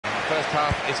First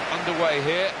half is underway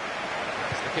here.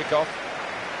 That's the kick-off.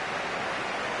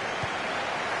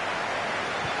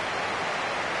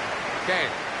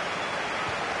 Again.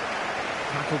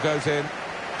 Tackle goes in.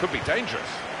 Could be dangerous.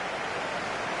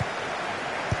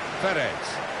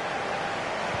 Perez.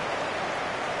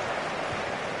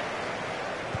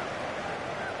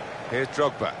 Here's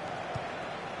Drogba.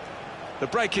 The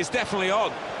break is definitely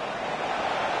on.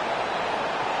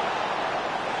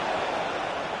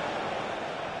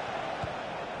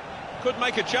 Could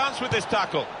make a chance with this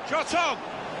tackle. Shot on!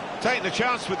 Taking the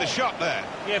chance with the shot there.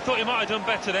 Yeah, thought he might have done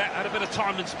better there. Had a bit of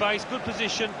time and space. Good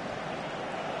position.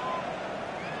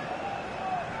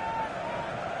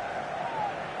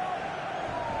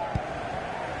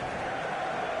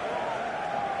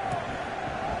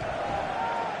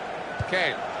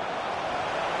 Kane.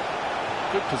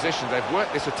 Good position. They've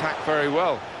worked this attack very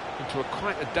well into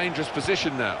quite a dangerous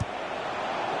position now.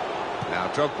 Now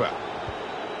Drogba.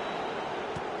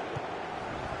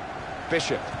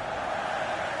 Bishop.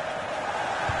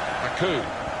 Maku.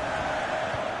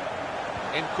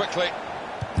 In quickly.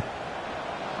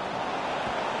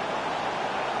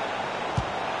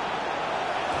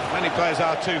 Many players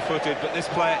are two-footed, but this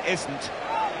player isn't.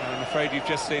 And I'm afraid you've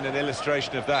just seen an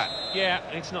illustration of that. Yeah,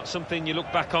 it's not something you look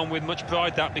back on with much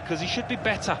pride, that, because he should be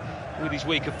better with his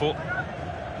weaker foot.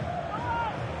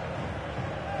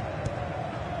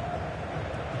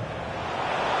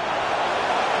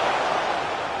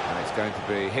 And it's going to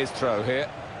be his throw here.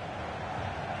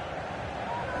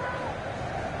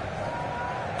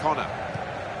 Connor.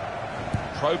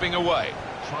 Probing away.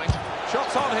 Trying to...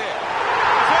 Shots on here.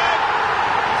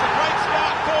 It's a great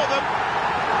start for them.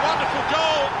 Wonderful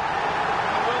goal.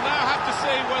 And we'll now have to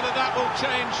see whether that will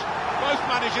change both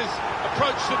managers'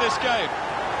 approach to this game.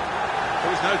 There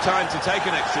was no time to take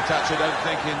an extra touch, I don't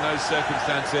think, in those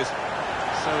circumstances.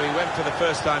 So he went for the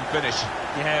first-time finish.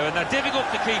 Yeah, and they're difficult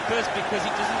for keepers because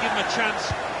it doesn't give them a chance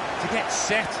to get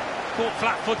set. Caught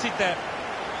flat-footed there.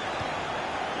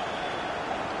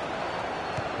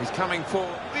 He's coming for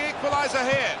the equaliser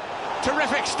here.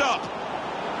 Terrific stop.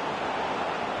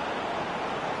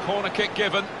 Corner kick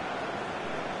given.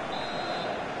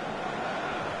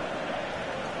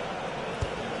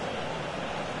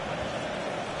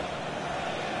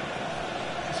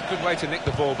 It's a good way to nick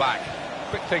the ball back.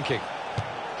 Quick thinking.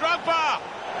 Drogba!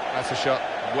 That's a shot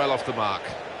well off the mark.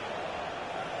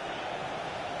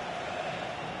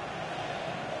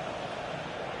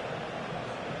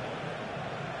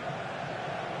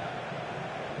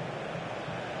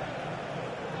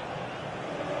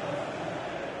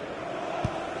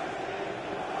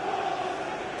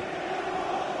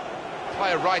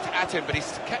 Player right at him, but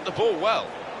he's kept the ball well.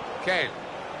 Kane.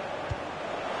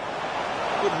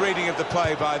 Good reading of the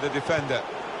play by the defender.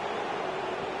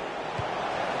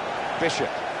 Bishop.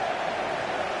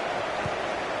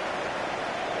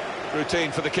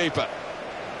 Routine for the keeper.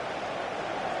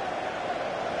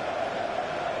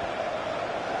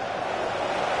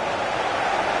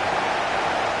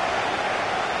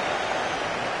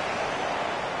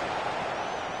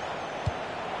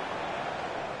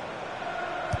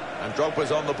 And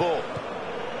Drogba's on the ball.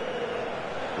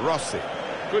 Rossi.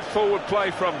 Good forward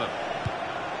play from them.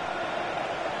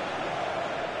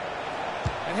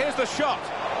 And here's the shot.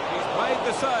 He's made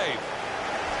the save.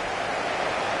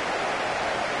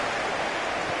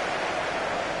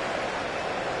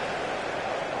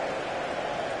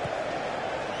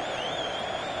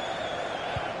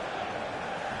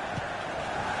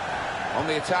 On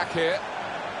the attack here.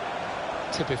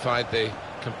 Typified the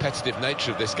competitive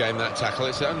nature of this game, that tackle.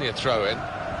 It's only a throw-in.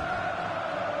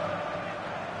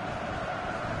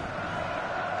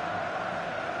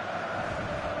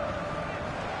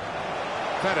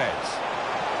 Perez.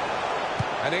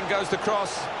 And in goes the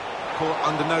cross. Caught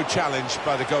under no challenge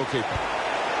by the goalkeeper.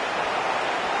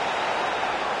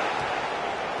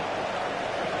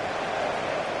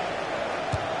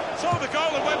 Saw the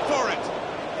goal and went for it.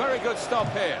 Very good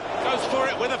stop here. Goes for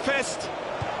it with a fist.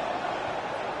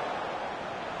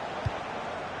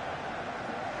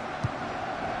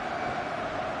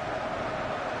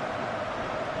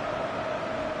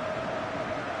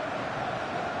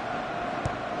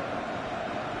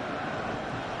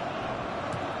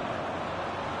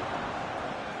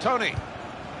 Tony.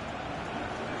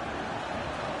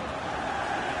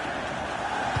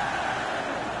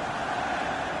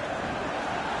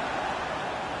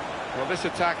 Well, this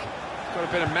attack has got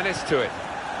a bit of menace to it.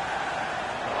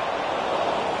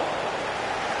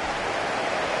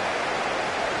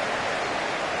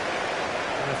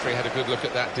 The referee had a good look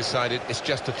at that, decided it's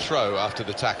just a throw after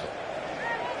the tackle.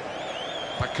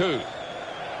 Maku.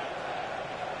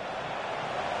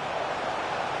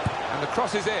 And the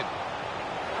crosses in.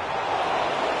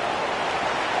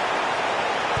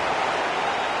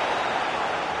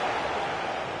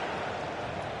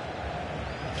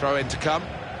 Throw in to come.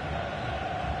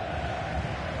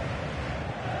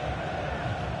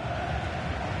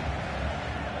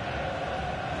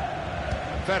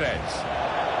 Perez.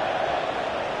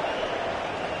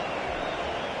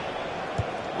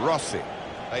 Rossi.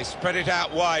 They spread it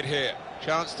out wide here.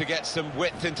 Chance to get some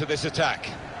width into this attack.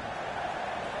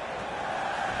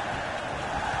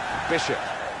 Bishop.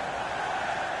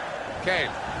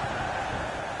 Kane.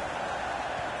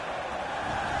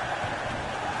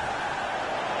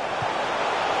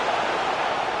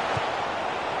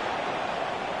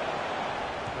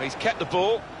 Well, he's kept the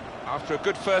ball after a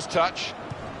good first touch.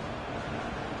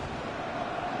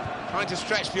 Trying to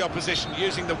stretch the opposition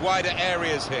using the wider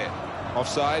areas here.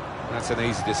 Offside, that's an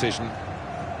easy decision.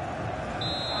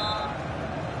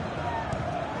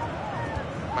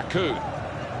 Makoun.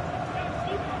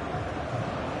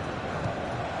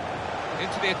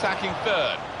 Into the attacking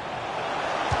third.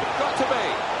 Got to be.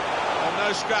 And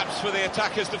no scraps for the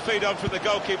attackers to feed on from the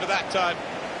goalkeeper that time.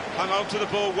 Hung on to the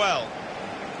ball well.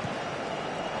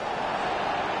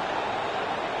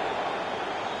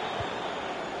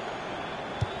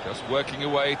 Just working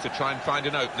away to try and find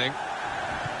an opening.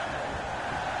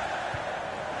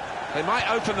 They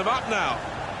might open them up now.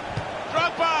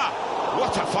 Drogba!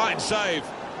 What a fine save.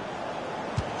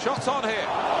 Shots on here.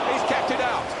 He's kept it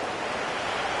out.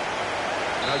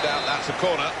 No doubt that's a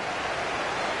corner.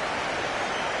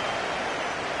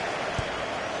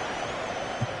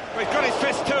 Well, he's got his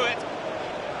fist to it.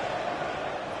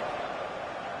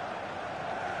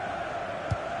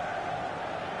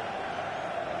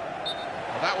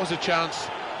 Well, that was a chance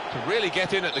to really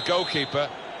get in at the goalkeeper,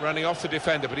 running off the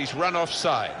defender, but he's run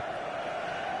offside.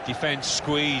 Defence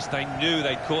squeezed, they knew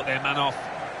they'd caught their man off.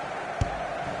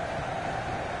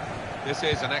 This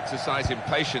is an exercise in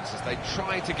patience as they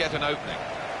try to get an opening.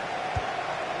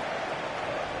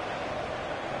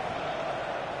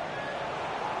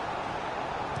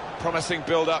 Promising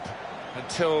build-up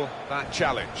until that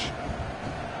challenge.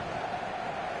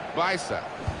 Weissa.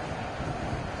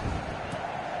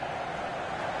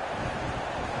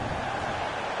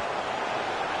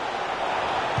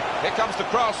 Here comes the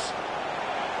cross.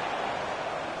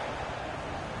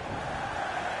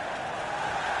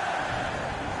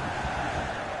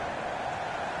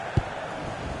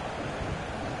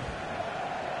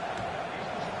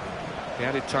 The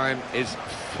added time is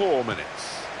 4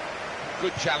 minutes.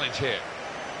 Good challenge here.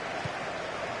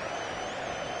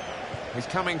 He's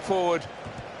coming forward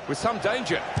with some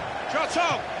danger. Shots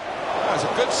on! That's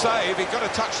a good save. He got a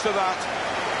touch to that.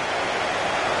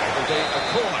 It'll be a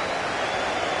corner.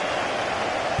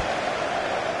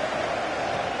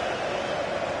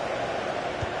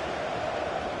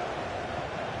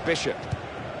 Bishop.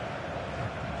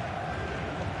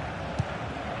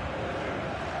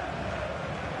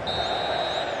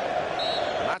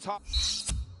 And that's hot.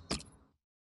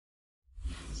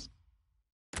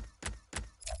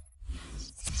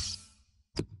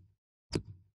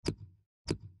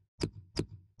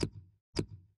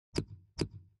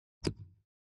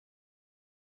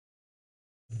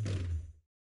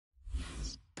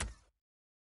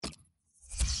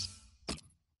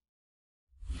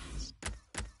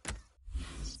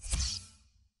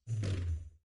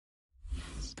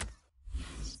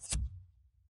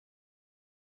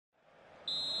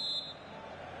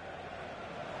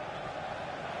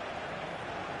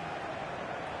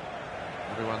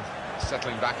 Everyone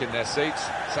settling back in their seats.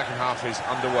 Second half is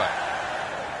underway.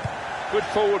 Good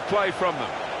forward play from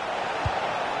them.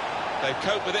 They've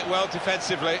coped with it well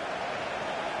defensively.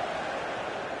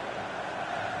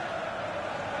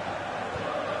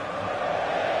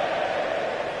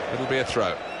 It'll be a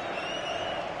throw.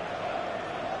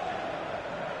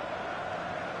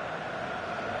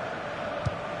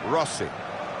 Rossi.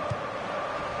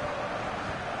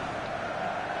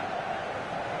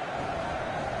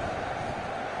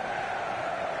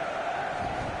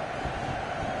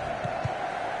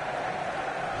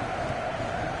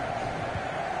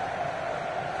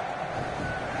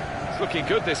 Looking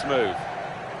good, this move.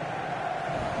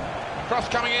 Cross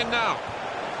coming in now.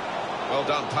 Well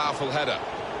done, powerful header.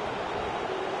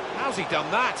 How's he done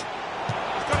that?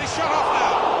 He's got his shot off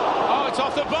now. Oh, it's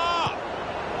off the bar.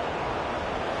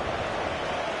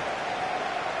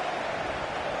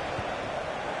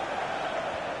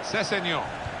 Sessegnon.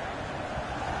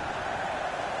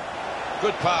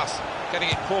 Good pass, getting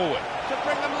it forward to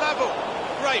bring them level.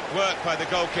 Great work by the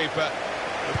goalkeeper.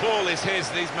 The ball is his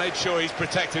and he's made sure he's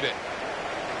protected it.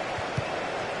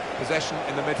 Possession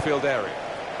in the midfield area.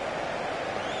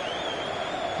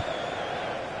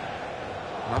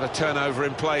 Another turnover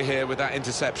in play here with that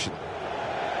interception.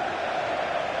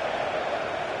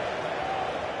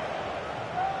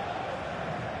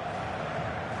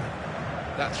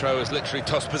 That throw has literally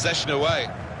tossed possession away.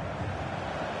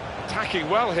 Attacking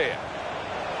well here.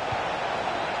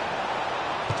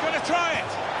 He's going to try it.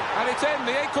 And it's in,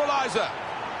 the equaliser.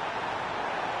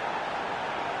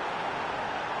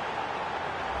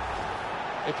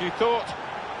 If you thought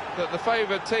that the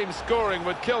favoured team scoring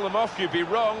would kill them off, you'd be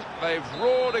wrong. They've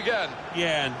roared again.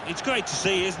 Yeah, and it's great to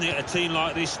see, isn't it, a team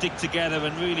like this stick together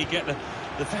and really get the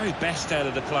very best out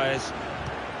of the players.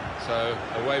 So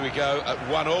away we go at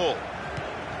 1-1.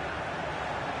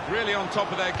 Really on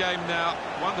top of their game now.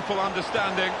 Wonderful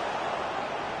understanding.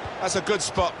 That's a good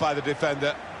spot by the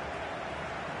defender.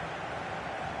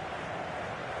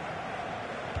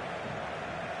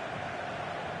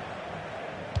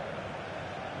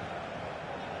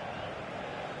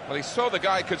 Well, he saw the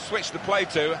guy could switch the play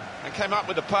to and came up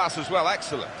with the pass as well.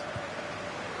 Excellent.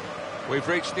 We've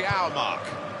reached the hour mark.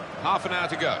 Half an hour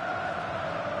to go.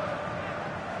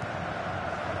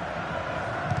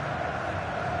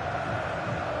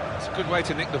 It's a good way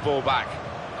to nick the ball back.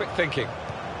 Quick thinking.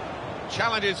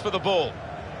 Challenges for the ball.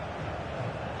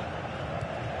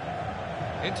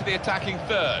 Into the attacking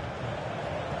third.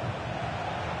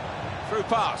 Through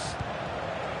pass.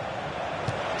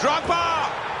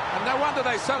 Drogba! And no wonder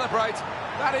they celebrate.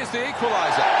 That is the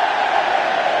equaliser.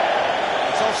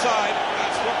 It's offside.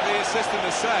 That's what the assistant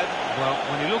has said. Well,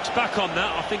 when he looks back on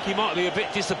that, I think he might be a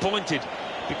bit disappointed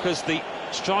because the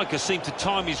striker seemed to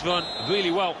time his run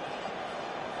really well.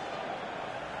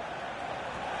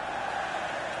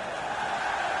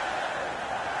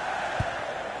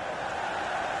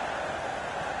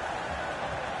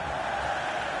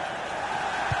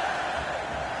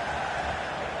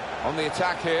 On the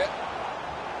attack here.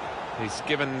 He's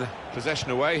given possession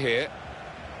away here.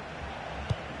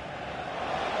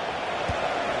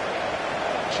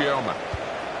 Chioma.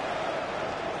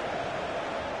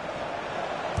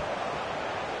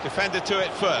 Defender to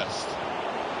it first.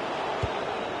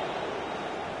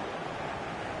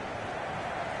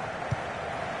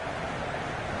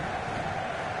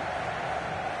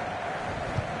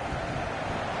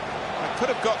 I could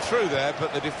have got through there,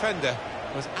 but the defender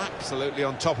was absolutely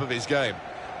on top of his game.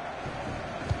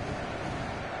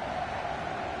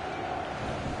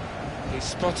 He's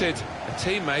spotted a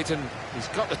teammate and he's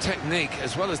got the technique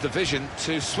as well as the vision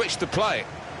to switch the play.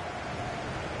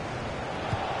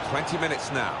 20 minutes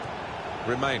now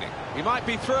remaining. He might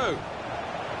be through.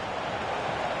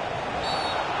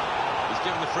 He's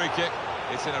given the free kick.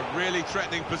 It's in a really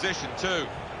threatening position too.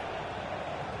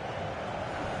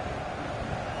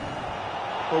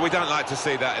 Well, we don't like to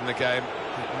see that in the game.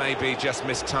 It may be just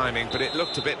missed timing, but it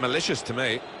looked a bit malicious to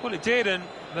me. Well, it did, and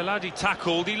the lad he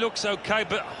tackled, he looks okay,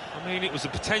 but, I mean, it was a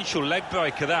potential leg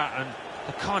breaker, that, and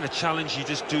the kind of challenge you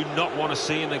just do not want to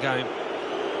see in the game.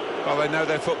 Well, they know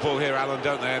their football here, Alan,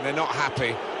 don't they? And they're not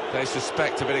happy. They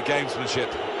suspect a bit of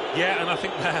gamesmanship. Yeah, and I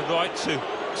think they're right to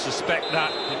suspect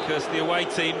that, because the away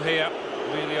team here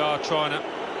really are trying to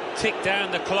tick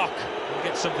down the clock and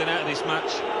get something out of this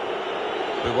match.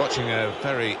 We're watching a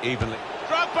very evenly...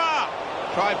 Drogba!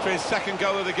 Tried for his second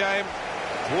goal of the game.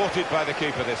 Thwarted by the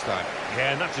keeper this time.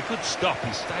 Yeah, and that's a good stop.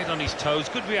 He stayed on his toes.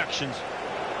 Good reactions.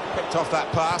 Picked off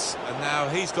that pass, and now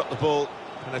he's got the ball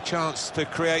and a chance to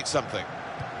create something.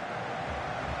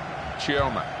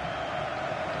 Chioma.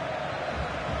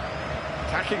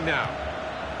 Attacking now.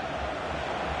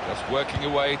 Just working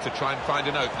away to try and find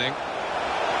an opening.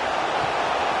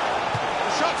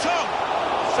 The shot's on!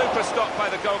 Super stop by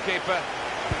the goalkeeper.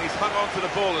 And he's hung on to the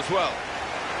ball as well.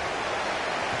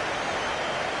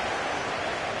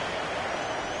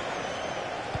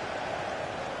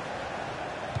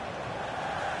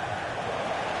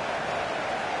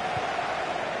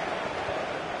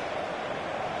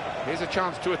 Here's a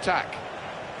chance to attack.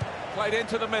 Played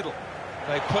into the middle.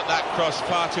 They put that cross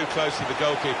far too close to the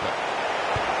goalkeeper.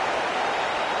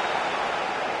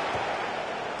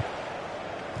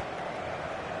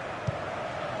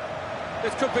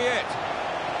 This could be it.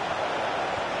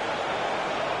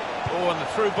 Oh, and the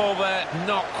through ball there,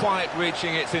 not quite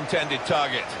reaching its intended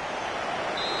target.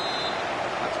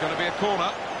 That's going to be a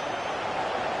corner.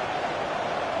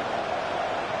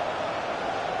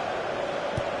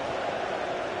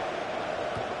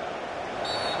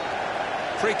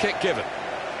 Free kick given.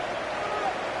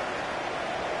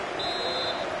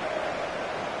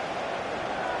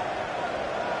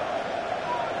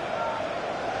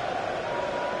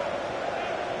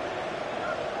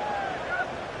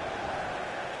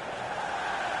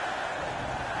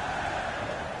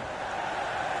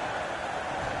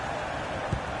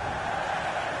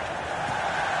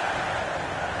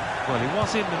 Well, he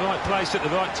was in the right place at the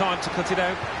right time to cut it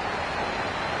out.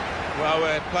 Well,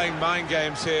 we're playing mind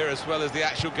games here as well as the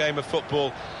actual game of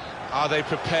football. Are they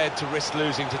prepared to risk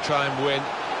losing to try and win?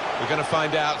 We're going to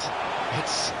find out.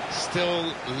 It's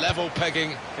still level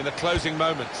pegging in the closing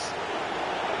moments.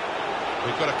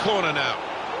 We've got a corner now.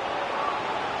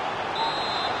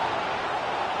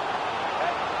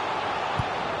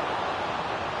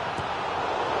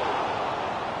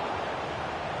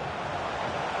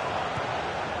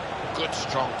 Good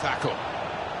strong tackle.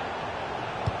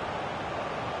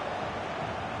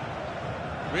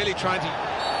 Really trying to...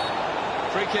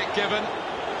 Free kick given.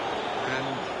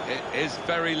 And it is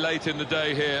very late in the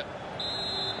day here.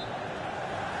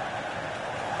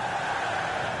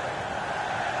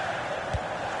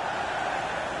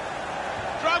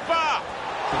 Drogba!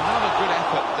 Another good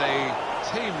effort.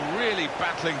 The team really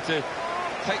battling to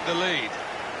take the lead.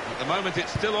 At the moment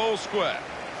it's still all square.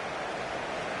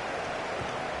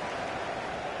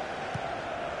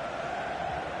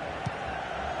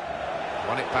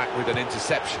 Won it back with an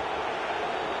interception.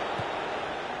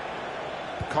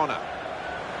 Connor.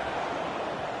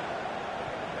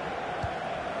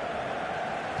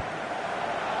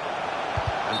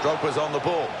 And Drogba's on the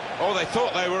ball. Oh, they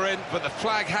thought they were in, but the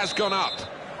flag has gone up.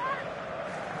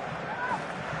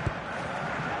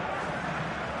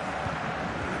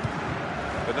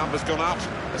 The number's gone up.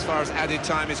 As far as added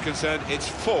time is concerned, it's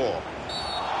 4.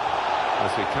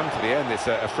 As we come to the end, it's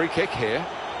a free kick here.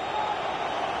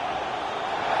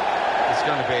 It's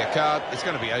going to be a card. It's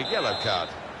going to be a yellow card.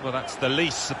 Well, that's the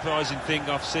least surprising thing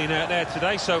I've seen out there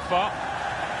today so far.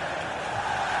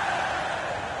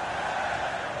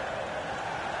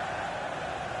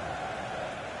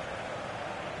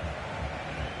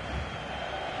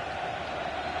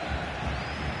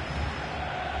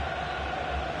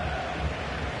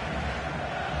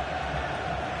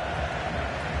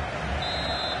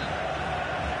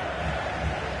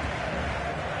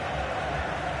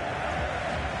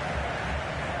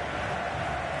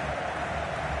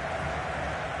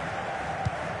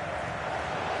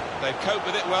 They've coped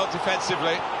with it well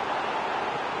defensively.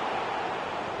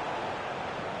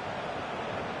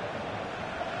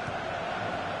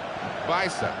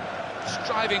 Bicep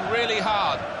striving really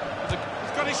hard.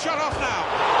 He's got his shot off now.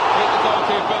 Hit the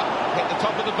goalkeeper, hit the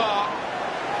top of the bar.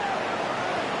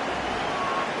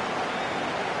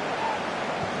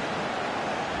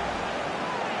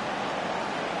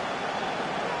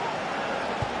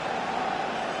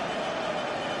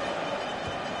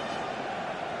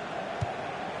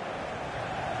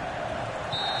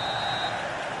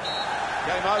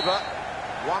 Game over,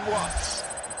 1-1.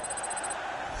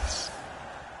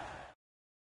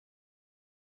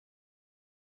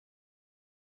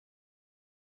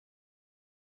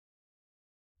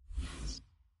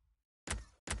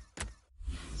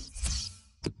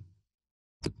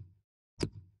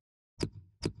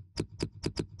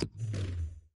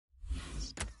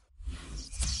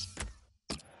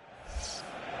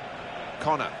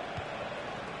 Connor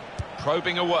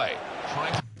probing away,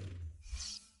 trying to...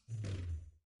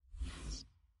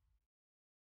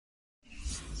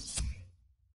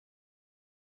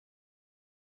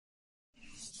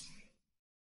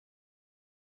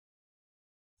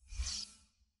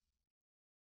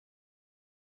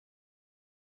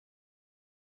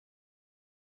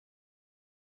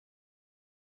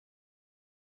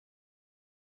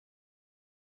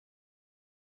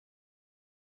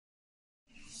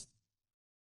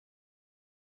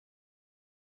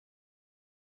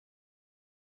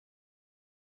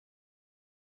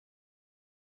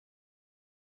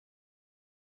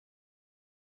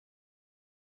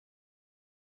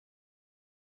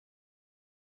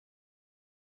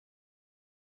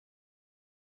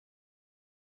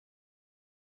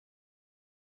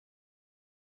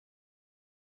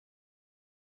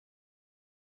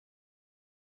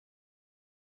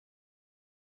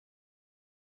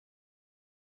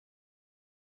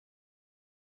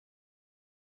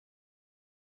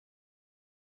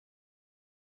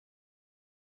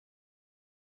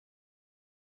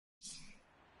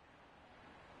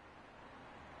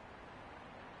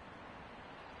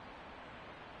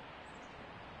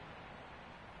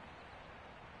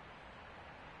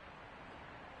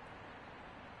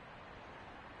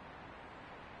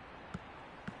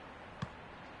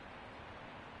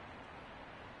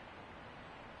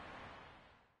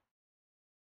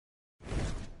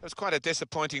 It was quite a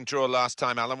disappointing draw last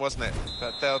time, Alan, wasn't it?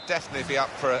 But they'll definitely be up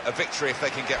for a victory if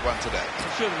they can get one today.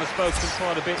 I'm sure they've spoken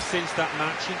quite a bit since that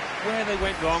match, and where they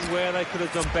went wrong, where they could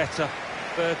have done better.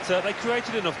 But they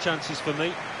created enough chances for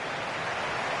me.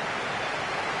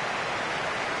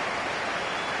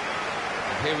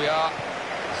 And here we are,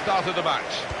 start of the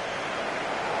match.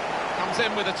 comes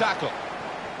in with a tackle.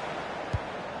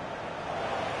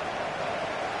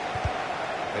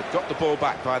 They've got the ball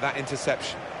back by that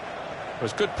interception.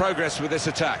 There's good progress with this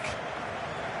attack.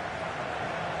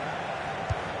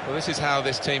 Well, this is how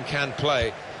this team can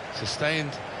play.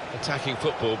 Sustained attacking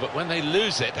football, but when they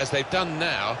lose it, as they've done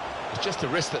now, it's just a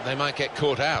risk that they might get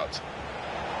caught out.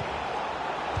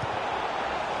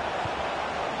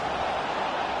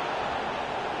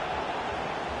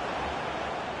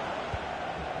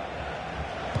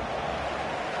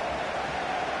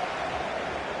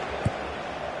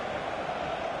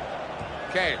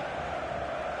 Kane.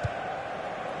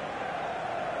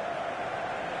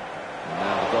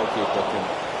 Now the goalkeeper can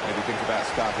maybe think about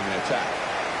starting an attack.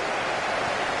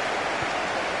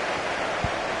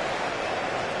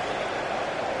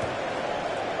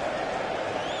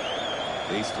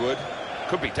 Eastwood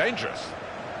could be dangerous.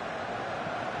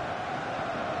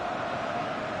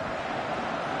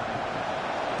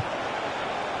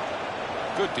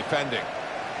 Good defending.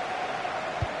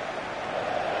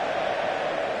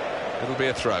 It'll be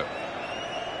a throw.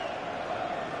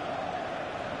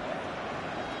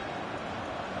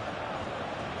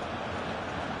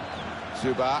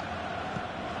 Zuba.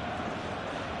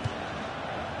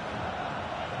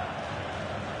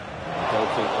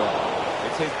 Goalkeeper.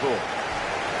 It's his ball.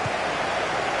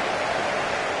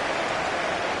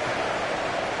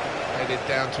 Headed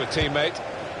down to a teammate.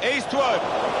 Eastwood.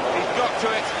 He's got to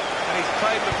it and he's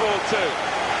played the ball too.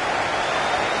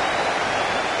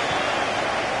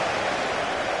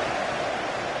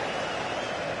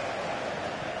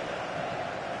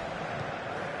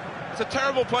 It's a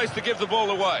terrible place to give the ball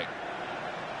away.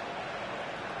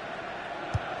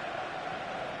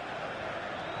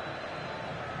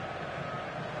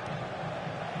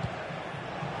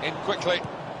 In quickly,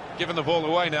 giving the ball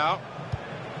away now.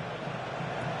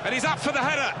 And he's up for the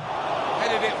header.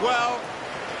 Headed it well,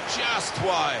 just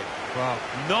wide. Well,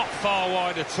 not far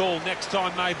wide at all. Next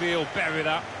time maybe he'll bury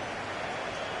that.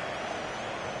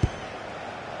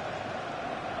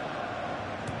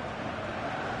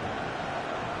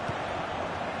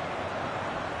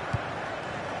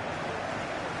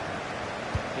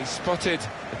 He's spotted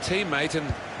a teammate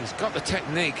and he's got the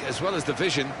technique as well as the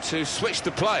vision to switch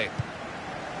the play.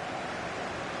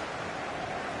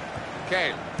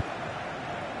 Kane.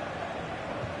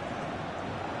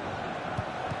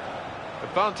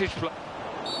 Advantage play.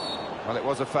 Well, it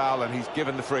was a foul and he's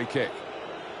given the free kick.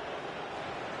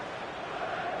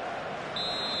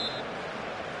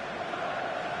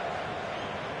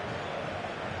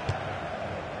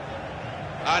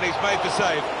 And he's made the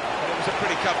save, but it was a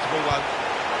pretty comfortable one.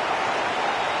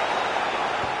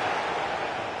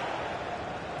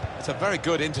 It's a very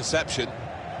good interception.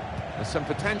 There's some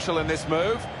potential in this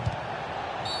move.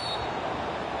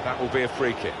 That will be a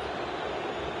free kick.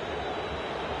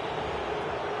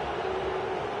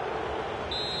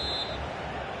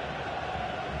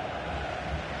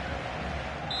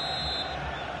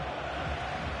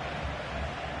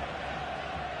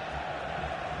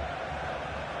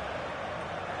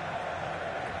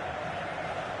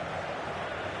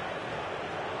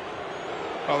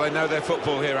 Well, they know their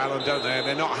football here, Alan, don't they? And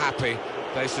they're not happy.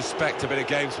 They suspect a bit of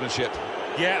gamesmanship.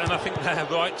 Yeah, and I think they're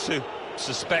right to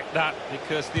suspect that,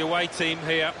 because the away team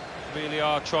here really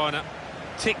are trying to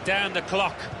tick down the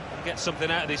clock and get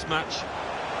something out of this match.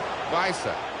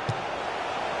 Weiser.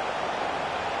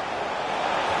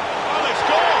 Oh, they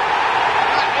score!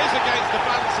 That is against the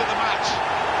balance of the match.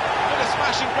 Bit of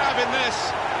smash and grab in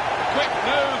this. A quick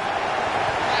move,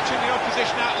 catching the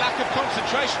opposition out. Lack of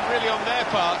concentration really on their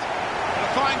part. And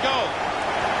a fine goal.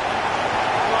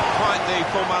 Not quite the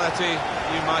formality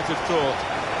you might have thought.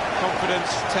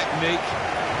 Confidence, technique,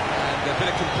 and a bit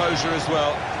of composure as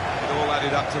well. It all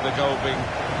added up to the goal being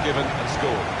given and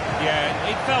scored. Yeah,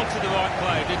 it fell to the right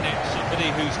player, didn't it?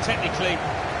 Somebody who's technically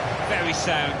very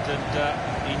sound, and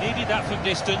he needed that from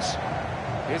distance.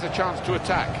 Here's a chance to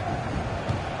attack.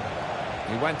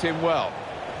 He went in well.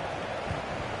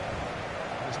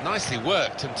 It was nicely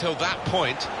worked until that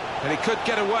point, and he could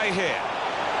get away here.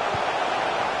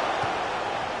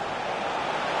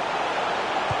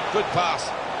 Good pass,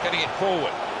 getting it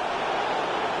forward.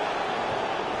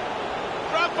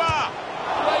 Drogba!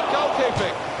 Great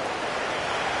goalkeeping.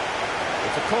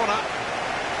 It's a corner.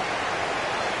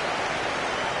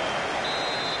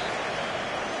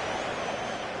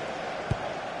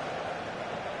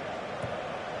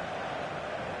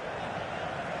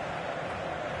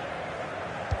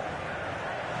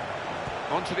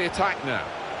 On to the attack now.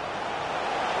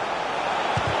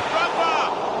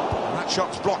 Drogba! And that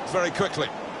shot's blocked very quickly.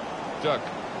 Doug.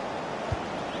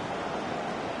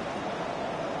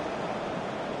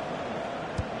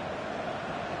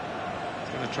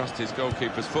 to trust his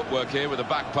goalkeeper's footwork here with a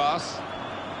back pass.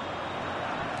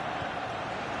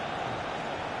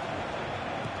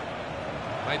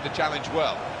 Made the challenge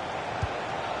well.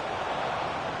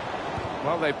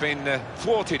 Well, they've been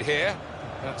thwarted here.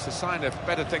 That's a sign of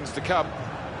better things to come.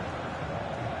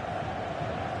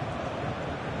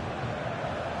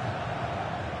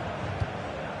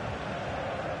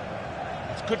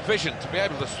 It's good vision to be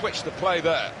able to switch the play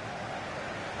there.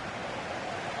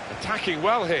 Attacking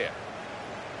well here.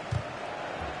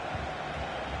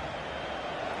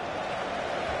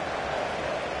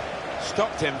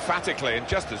 Stopped emphatically and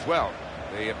just as well.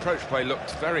 The approach play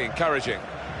looked very encouraging.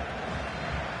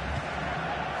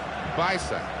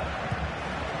 Baisa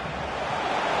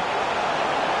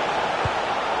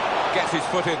gets his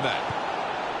foot in there.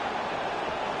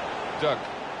 Doug.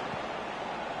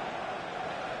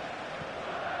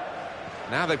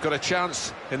 Now they've got a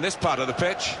chance in this part of the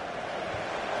pitch.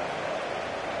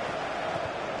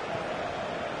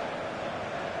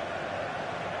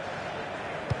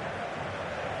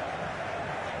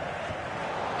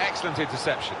 Excellent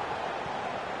interception.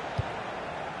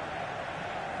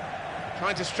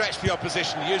 Trying to stretch the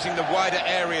opposition using the wider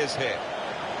areas here.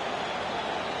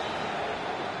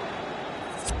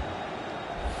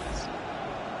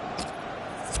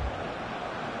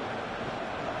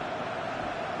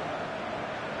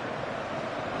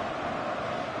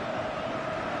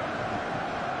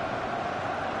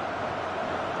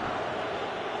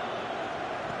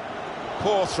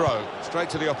 Poor throw,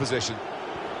 straight to the opposition.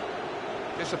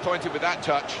 Disappointed with that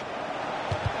touch.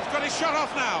 He's got his shot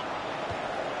off now.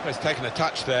 He's taken a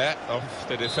touch there off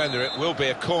the defender. It will be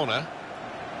a corner.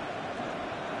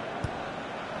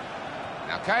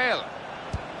 Now Kale.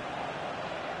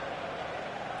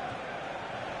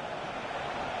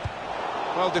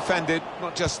 Well defended,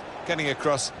 not just getting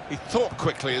across, he thought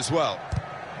quickly as well.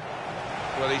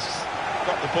 Well, he's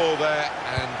got the ball there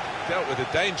and dealt with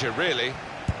the danger, really.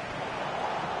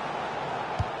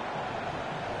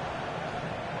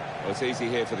 Well, it's easy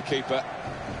here for the keeper.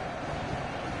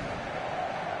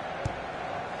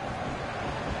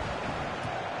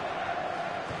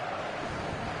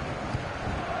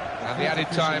 And the added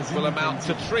time will amount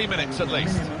to 3 minutes at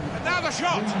least. And now the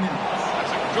shot!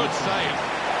 That's a good save.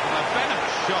 And a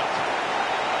venomous shot.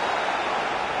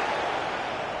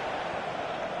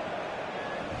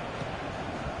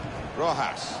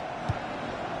 Rojas.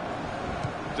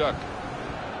 Doug.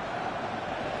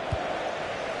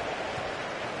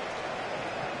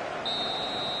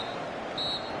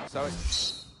 So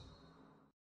it's...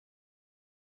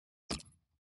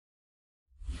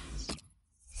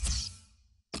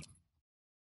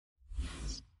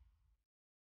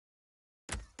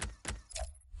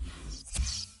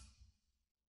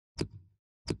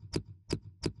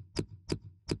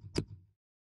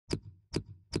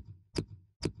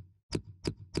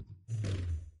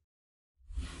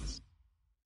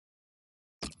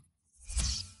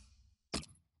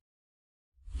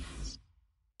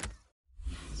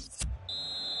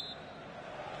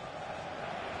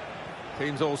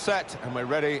 Team's all set, and we're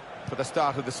ready for the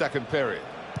start of the second period.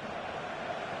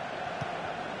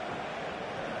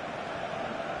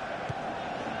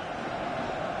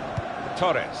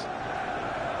 Torres.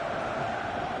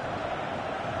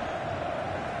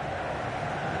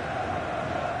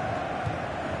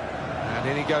 And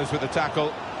in he goes with the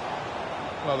tackle.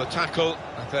 Well, the tackle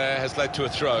there has led to a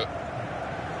throw.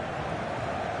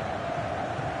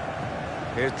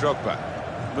 Here's Drogba.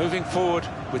 Moving forward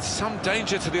with some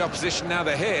danger to the opposition now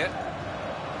they're here.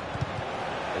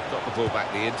 They've got the ball back,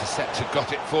 the interceptor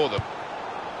got it for them.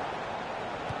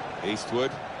 Eastwood.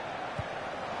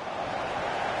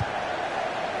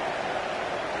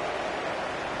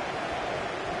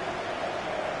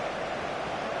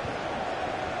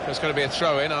 There's going to be a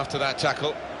throw-in after that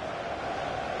tackle.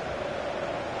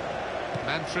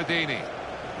 Manfredini,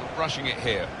 not rushing it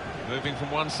here. Moving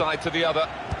from one side to the other.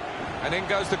 And in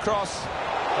goes the cross.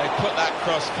 They put that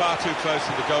cross far too close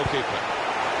to the goalkeeper.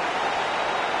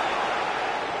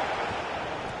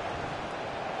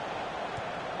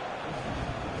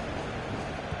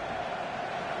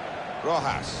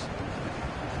 Rojas.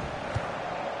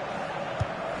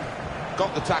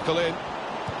 Got the tackle in.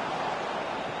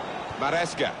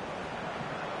 Maresca.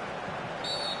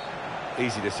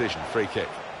 Easy decision, free kick.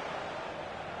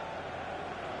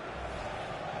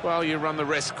 Well, you run the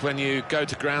risk when you go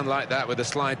to ground like that with a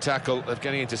slide tackle of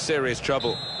getting into serious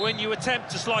trouble. When you attempt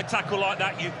to slide tackle like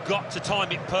that, you've got to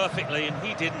time it perfectly, and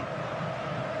he didn't.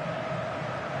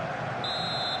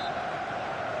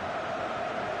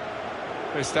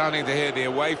 We're starting to hear the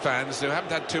away fans who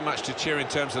haven't had too much to cheer in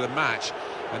terms of the match,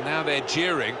 and now they're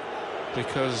jeering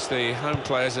because the home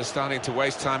players are starting to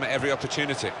waste time at every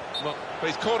opportunity. Well, but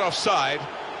he's caught offside.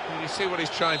 You see what he's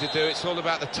trying to do. It's all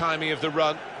about the timing of the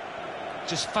run.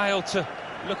 Just failed to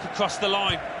look across the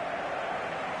line.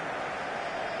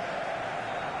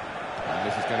 And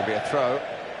this is going to be a throw.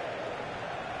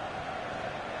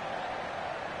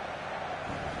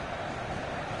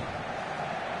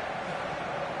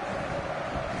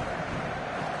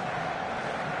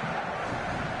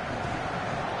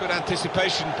 Good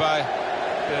anticipation by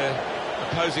the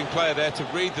opposing player there to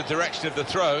read the direction of the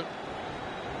throw.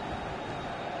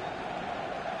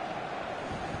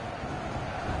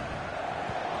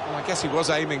 Well, I guess he was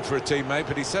aiming for a teammate,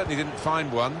 but he certainly didn't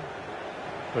find one.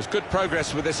 There's good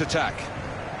progress with this attack.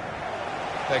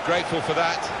 They're grateful for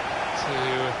that,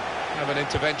 to have an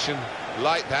intervention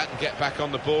like that and get back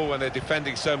on the ball when they're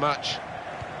defending so much.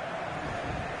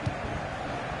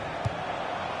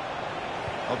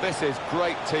 Well, this is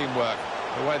great teamwork,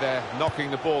 the way they're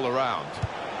knocking the ball around.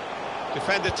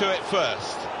 Defender to it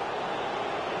first.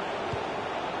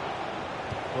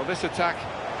 Well, this attack...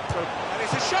 And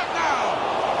it's a shot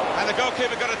now! And the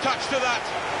goalkeeper got a touch to that.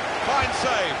 Fine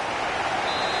save.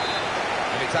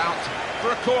 And it's out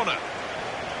for a corner.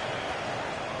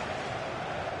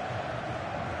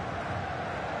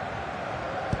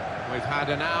 We've had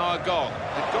an hour gone.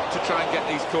 They've got to try and get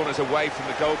these corners away from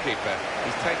the goalkeeper.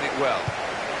 He's taken it well.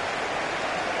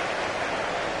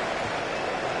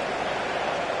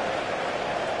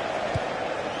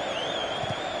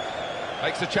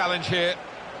 Makes the challenge here.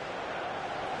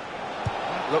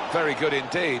 Looked very good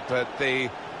indeed, but the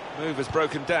move has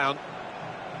broken down.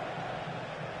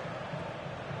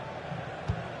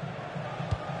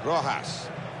 Rojas.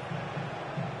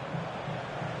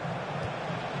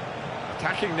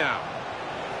 Attacking now.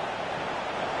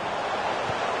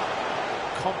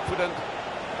 Confident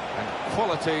and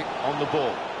quality on the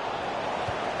ball.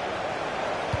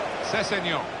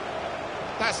 Sessegnon.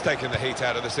 That's taken the heat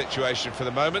out of the situation for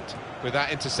the moment with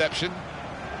that interception.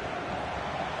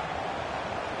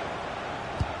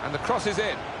 And the cross is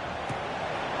in.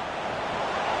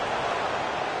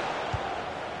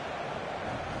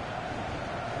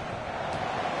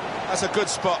 That's a good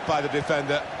spot by the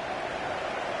defender.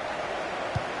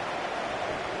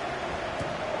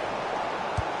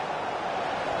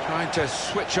 Trying to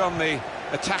switch on the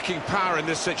attacking power in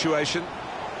this situation.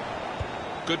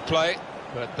 Good play,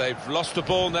 but they've lost the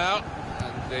ball now,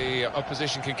 and the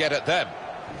opposition can get at them.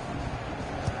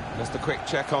 Just a quick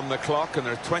check on the clock, and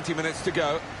there are 20 minutes to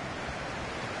go.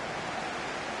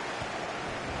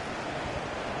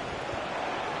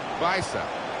 Weissa.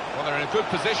 Well, they're in a good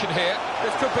position here.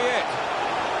 This could be it.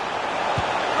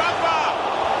 Drogba!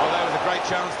 Well, there was a great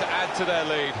chance to add to their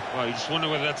lead. Well, you just wonder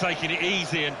whether they're taking it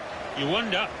easy, and you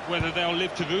wonder whether they'll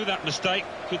live to do that mistake.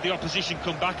 Could the opposition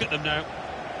come back at them now?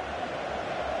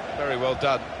 Very well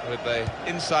done, with the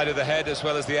inside of the head as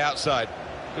well as the outside.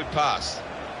 Good pass.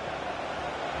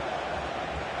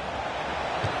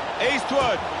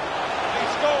 Eastwood. He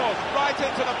scores right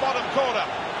into the bottom corner.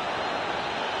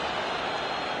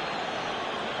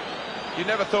 You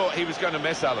never thought he was going to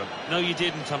miss, Alan. No, you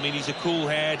didn't. I mean, he's a cool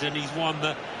head, and he's one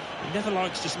that he never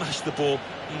likes to smash the ball.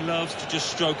 He loves to just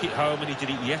stroke it home, and he did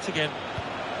it yet again.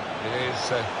 It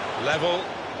is level.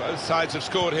 Both sides have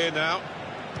scored here now.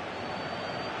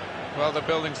 Well, they're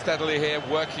building steadily here,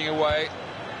 working away.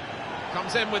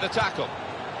 Comes in with a tackle.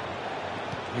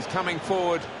 He's coming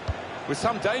forward with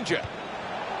some danger.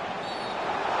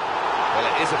 Well,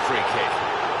 it is a free kick.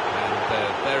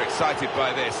 And they're excited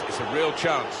by this. It's a real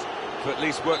chance to at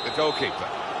least work the goalkeeper.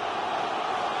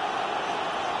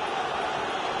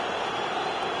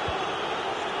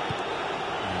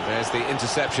 And there's the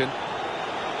interception.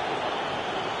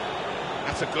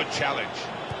 That's a good challenge.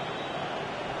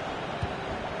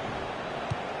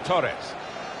 Torres.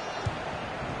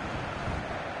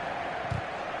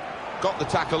 Got the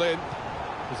tackle in.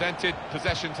 Presented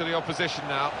possession to the opposition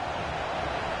now.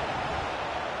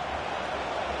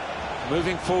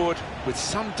 Moving forward with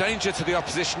some danger to the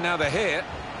opposition now they're here.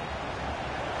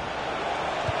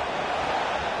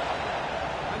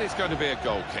 And it's going to be a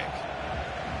goal kick.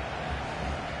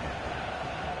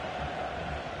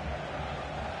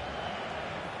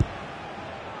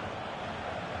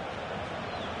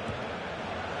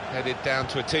 Headed down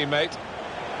to a teammate.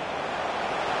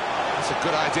 That's a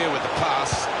good idea with the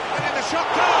pass. And in the shot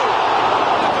goal!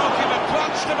 The goalkeeper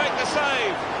plunged to make the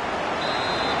save.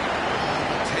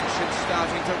 Tension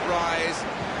starting to rise.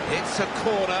 It's a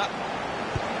corner.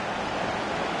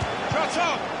 Shot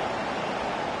on!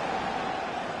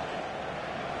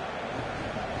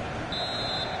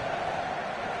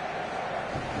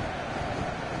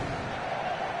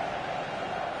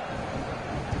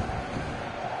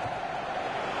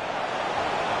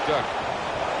 stuck.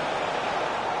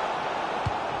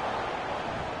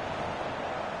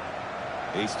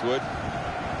 Eastwood.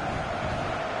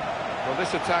 Well,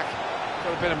 this attack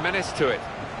got a bit of menace to it.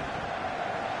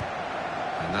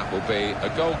 And that will be a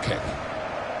goal kick.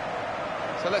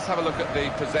 So let's have a look at the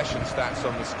possession stats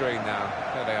on the screen now.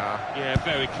 There they are. Yeah,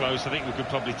 very close. I think we could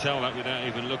probably tell that without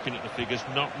even looking at the figures.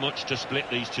 Not much to split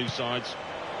these two sides.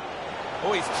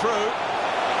 Oh, he's through.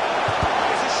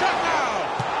 It's a shot now.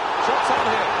 Shots on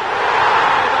here.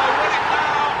 Oh, they'll win it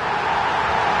now.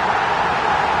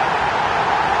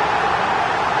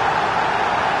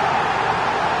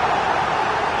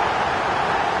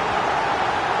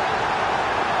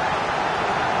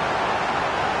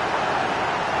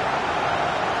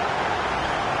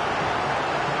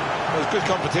 Well, there's good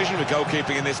competition with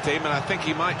goalkeeping in this team, and I think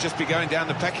he might just be going down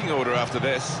the pecking order after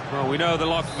this. Well, we know the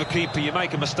life of a keeper. You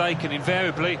make a mistake and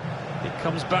invariably it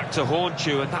comes back to haunt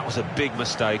you, and that was a big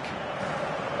mistake.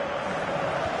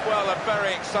 Well, a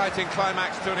very exciting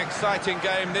climax to an exciting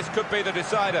game. This could be the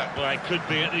decider. Well, it could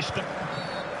be at least.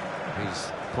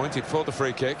 He's pointed for the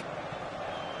free kick.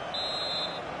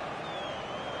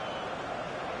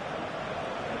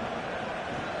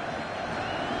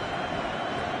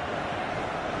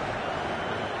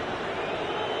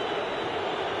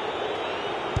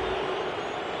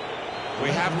 We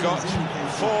have got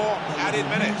 4 added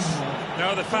minutes.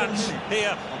 No, the fans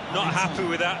here not happy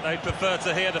with that. They prefer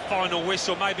to hear the final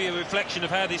whistle, maybe a reflection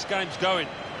of how this game's going.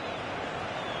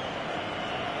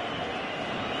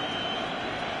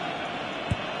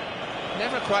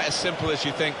 Never quite as simple as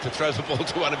you think to throw the ball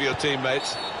to one of your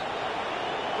teammates.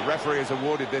 The referee has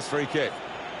awarded this free kick.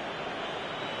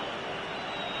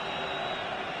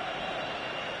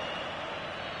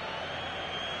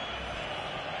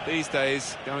 These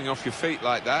days, going off your feet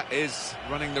like that is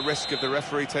running the risk of the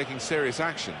referee taking serious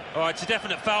action. All right, it's a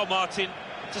definite foul, Martin.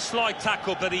 It's a slide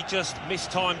tackle, but he just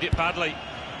mistimed it badly.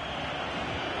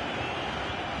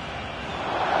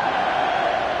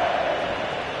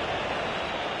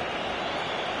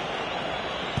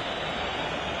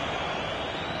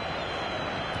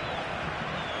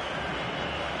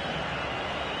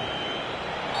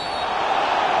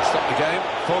 Stop the game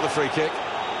for the free kick.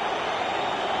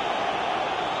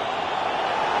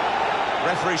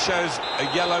 Referee shows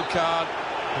a yellow card.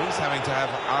 He's having to have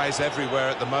eyes everywhere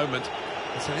at the moment.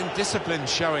 It's an indisciplined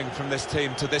showing from this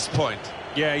team to this point.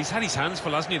 Yeah, he's had his hands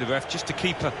full, hasn't he, the ref, just to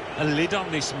keep a lid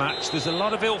on this match. There's a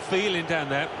lot of ill feeling down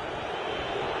there.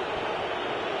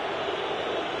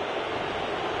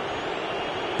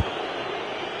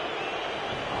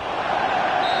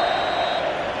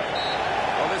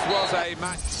 Well, this was a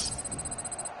match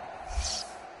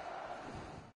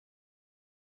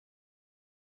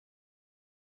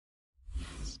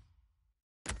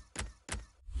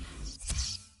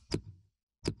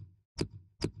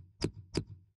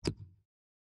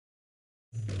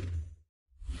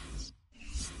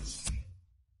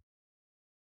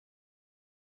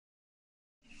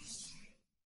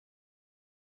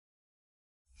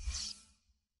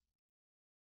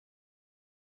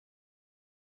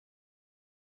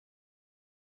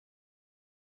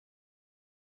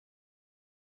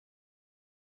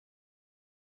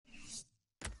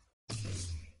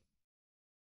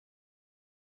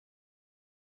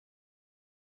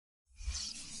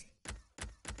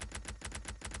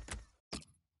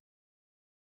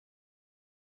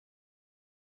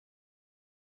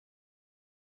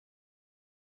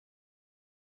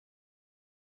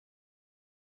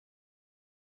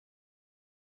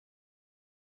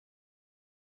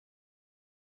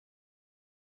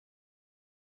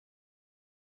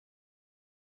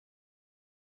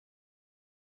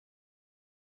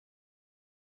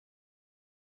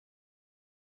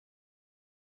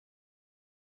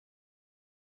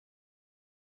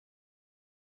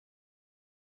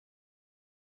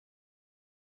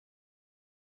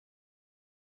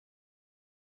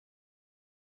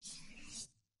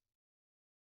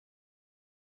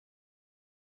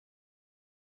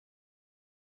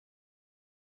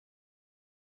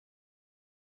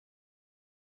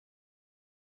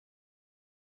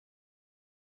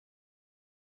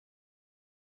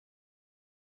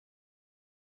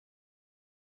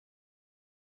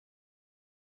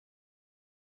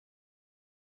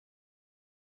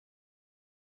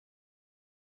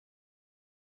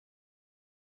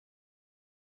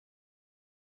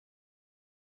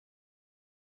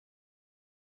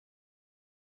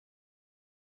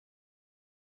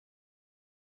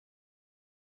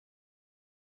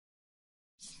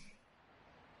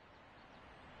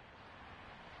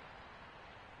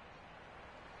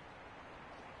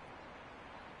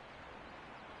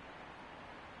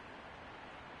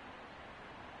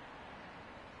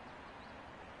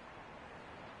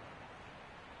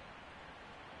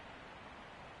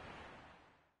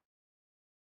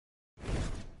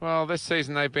Well, this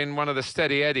season they've been one of the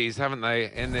steady eddies, haven't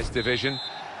they, in this division?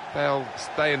 They'll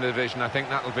stay in the division. I think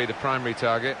that'll be the primary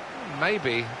target.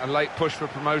 Maybe a late push for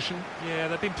promotion. Yeah,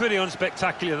 they've been pretty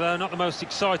unspectacular, though. Not the most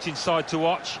exciting side to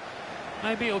watch.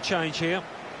 Maybe it'll change here.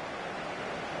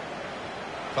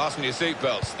 Fasten your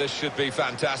seatbelts. This should be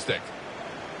fantastic.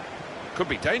 Could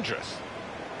be dangerous.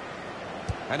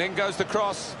 And in goes the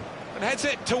cross. And heads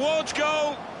it towards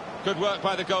goal. Good work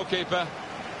by the goalkeeper.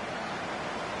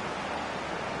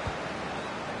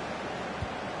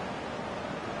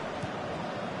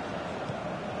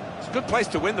 It's a good place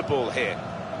to win the ball here.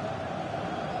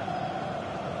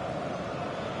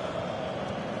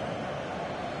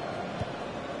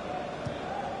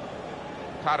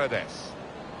 Paredes.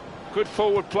 Good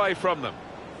forward play from them.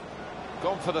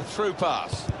 Gone for the through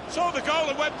pass. Saw the goal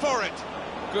and went for it.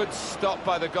 Good stop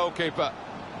by the goalkeeper.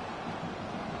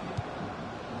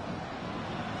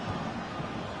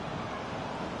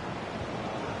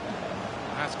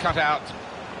 That's cut out.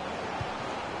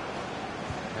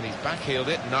 And he's backheeled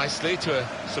it nicely to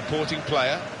a supporting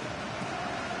player.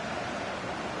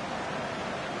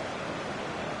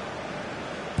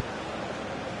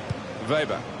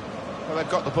 Weber. Well, they've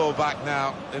got the ball back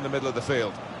now in the middle of the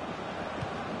field.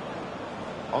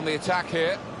 On the attack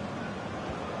here.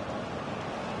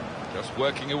 Just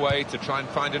working away to try and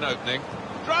find an opening.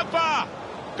 Drogba!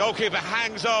 Goalkeeper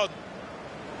hangs on.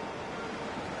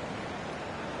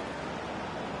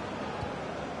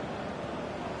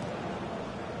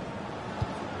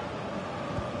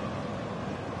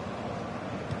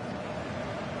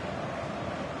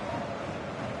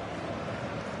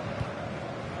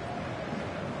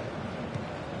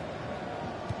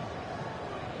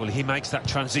 Well, he makes that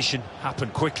transition happen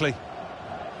quickly.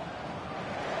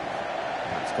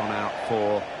 That's gone out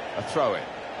for a throw-in.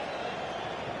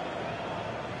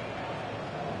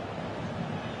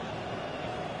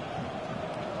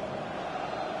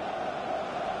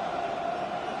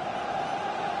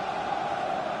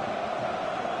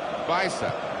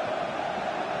 Bicep.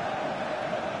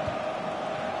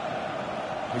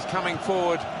 He's coming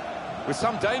forward with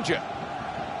some danger.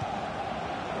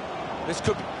 This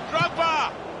could be...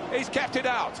 Drogba! He's kept it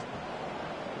out.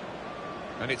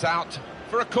 And it's out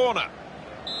for a corner.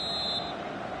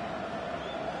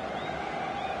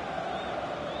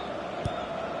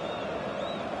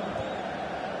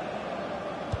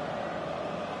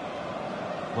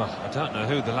 Well, I don't know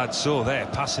who the lad saw there,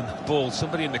 passing the ball.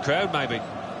 Somebody in the crowd, maybe.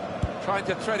 Trying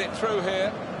to thread it through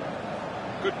here.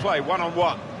 Good play,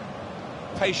 one-on-one.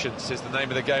 Patience is the name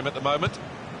of the game at the moment.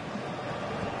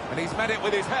 And he's met it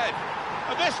with his head.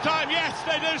 And this time, yes,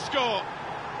 they do score.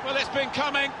 Well, it's been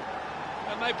coming,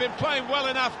 and they've been playing well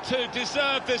enough to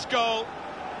deserve this goal.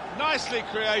 Nicely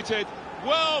created,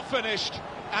 well finished,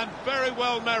 and very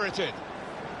well merited.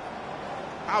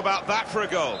 How about that for a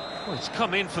goal? Well, it's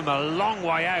come in from a long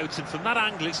way out, and from that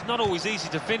angle, it's not always easy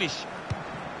to finish.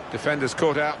 Defenders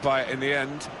caught out by it in the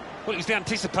end. Well, it was the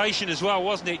anticipation as well,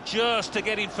 wasn't it? Just to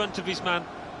get in front of his man.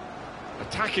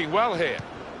 Attacking well here.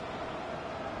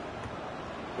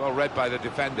 Well read by the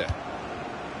defender.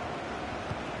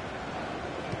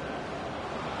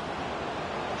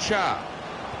 Cha.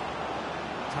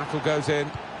 Tackle goes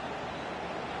in.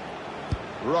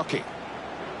 Rocky.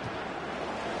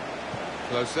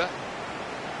 Closer.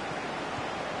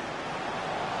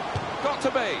 Got to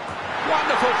be.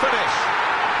 Wonderful finish.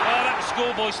 Oh, that was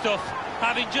schoolboy stuff.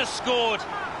 Having just scored,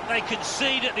 they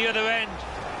concede at the other end.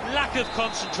 Lack of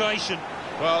concentration.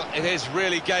 Well, it is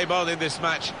really game on in this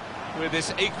match with this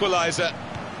equaliser.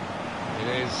 It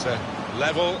is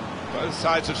level. Both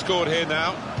sides have scored here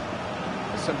now.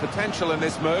 There's some potential in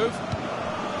this move.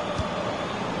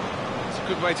 It's a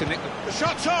good way to nick the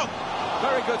shot's on.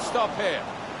 Very good stop here.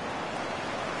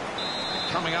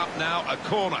 Coming up now, a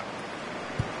corner.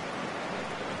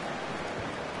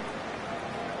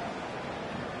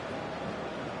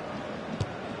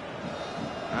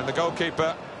 And the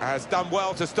goalkeeper has done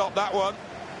well to stop that one.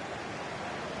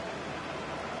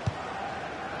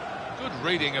 Good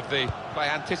reading of the play,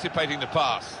 anticipating the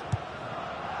pass.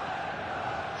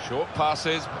 Short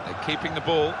passes, but they're keeping the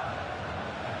ball.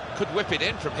 Could whip it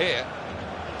in from here.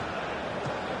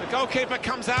 The goalkeeper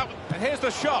comes out, and here's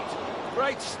the shot.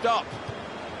 Great stop.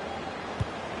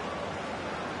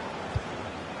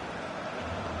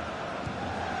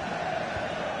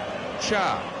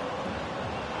 Cha.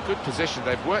 Good position.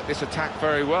 They've worked this attack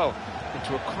very well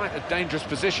into quite a dangerous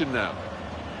position now.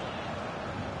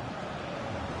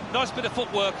 Nice bit of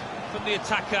footwork from the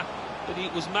attacker, but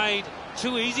it was made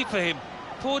too easy for him.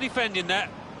 Poor defending that.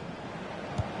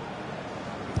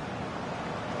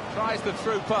 Tries the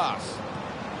through pass.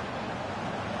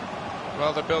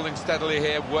 Well, they're building steadily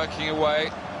here, working away.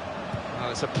 Well,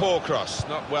 it's a poor cross,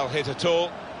 not well hit at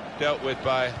all, dealt with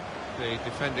by the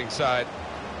defending side.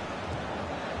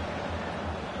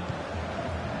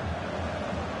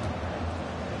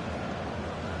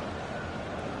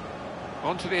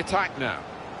 On to the attack now.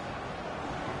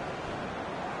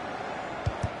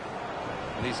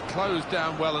 And he's closed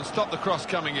down well and stopped the cross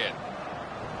coming in.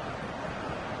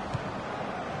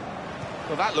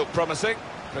 Well, that looked promising,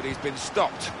 but he's been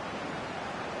stopped.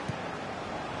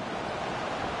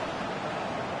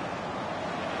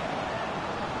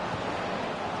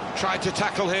 Tried to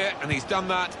tackle here, and he's done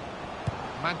that.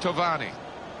 Mantovani.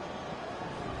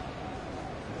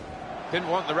 Didn't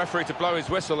want the referee to blow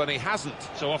his whistle, and he hasn't.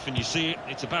 So often you see it,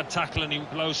 it's a bad tackle and he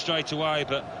blows straight away,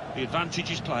 but the advantage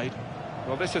is played.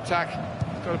 Well, this attack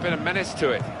has got a bit of menace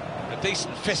to it. A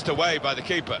decent fist away by the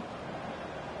keeper.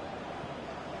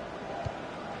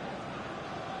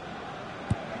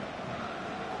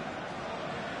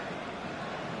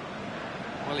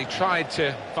 Well, he tried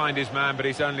to find his man, but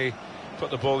he's only put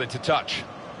the ball into touch.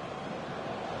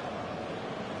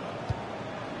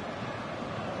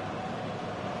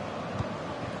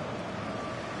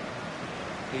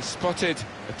 He's spotted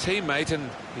a teammate and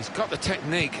he's got the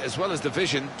technique as well as the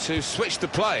vision to switch the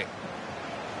play.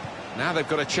 Now they've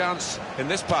got a chance in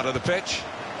this part of the pitch.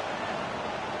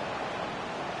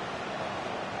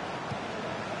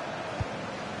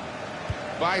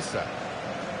 Weisser.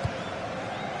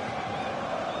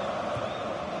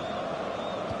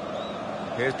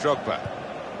 Here's Drogba.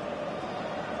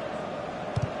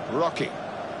 Rocky.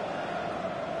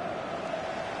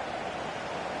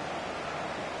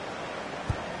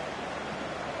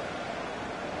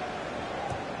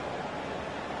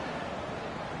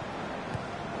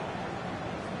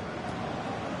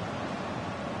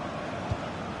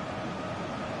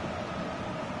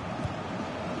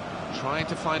 Trying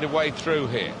to find a way through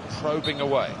here, probing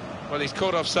away. Well, he's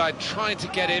caught offside, trying to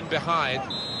get in behind.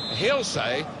 He'll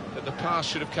say that the pass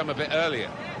should have come a bit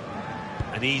earlier.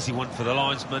 An easy one for the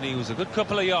linesman. He was a good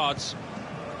couple of yards.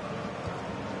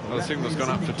 Well, the signal's gone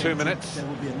up for 2 minutes. There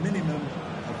will be a minimum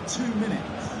of 2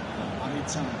 minutes of added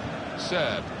time.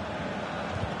 Serb.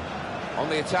 On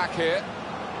the attack here.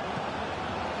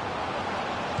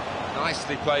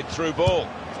 Nicely played through ball.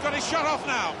 He's got his shot off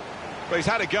now. But he's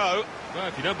had a go. Well,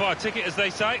 if you don't buy a ticket, as they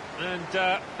say, and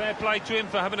fair play to him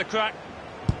for having a crack.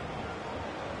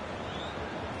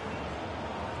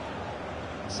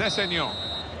 Sessegnon.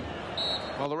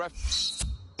 Well, the ref...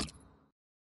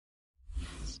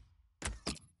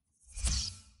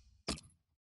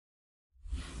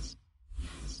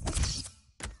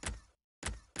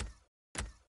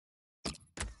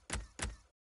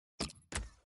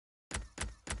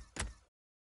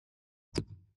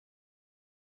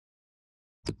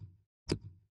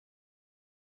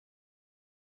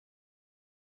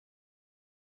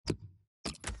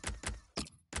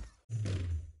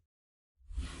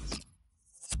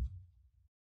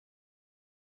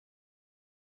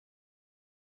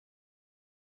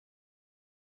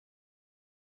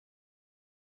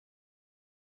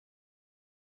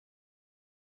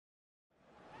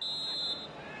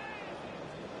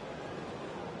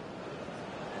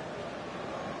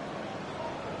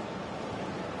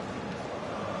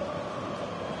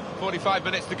 ...45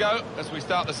 minutes to go as we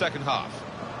start the second half.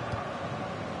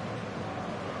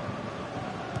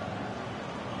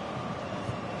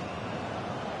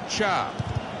 Char.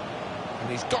 And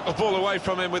he's got the ball away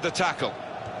from him with the tackle.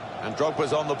 And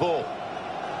Drogba's on the ball.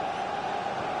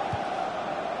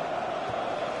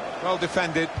 Well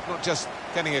defended, not just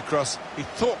getting across, he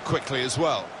thought quickly as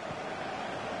well.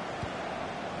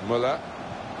 Muller.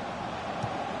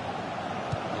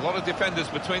 A lot of defenders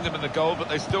between them and the goal, but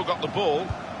they've still got the ball.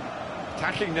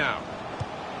 Attacking now.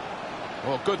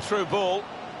 Oh, good through ball.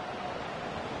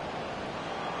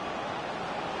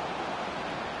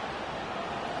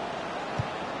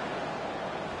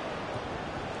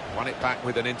 Won it back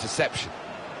with an interception.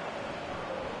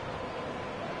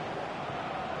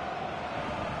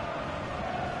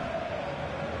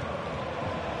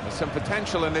 There's some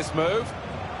potential in this move.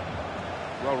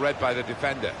 Well read by the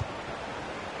defender.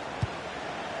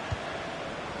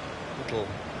 Little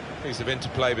piece of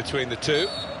interplay between the two.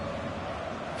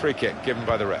 Free kick given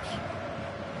by the ref.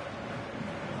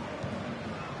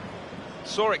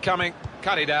 Saw it coming,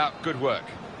 cut it out, good work.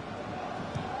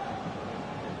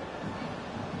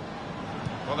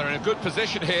 Well, they're in a good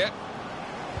position here.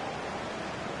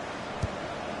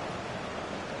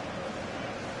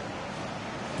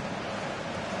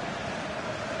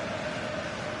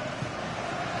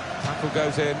 Tackle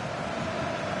goes in.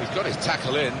 He's got his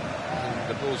tackle in. And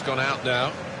the ball's gone out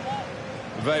now.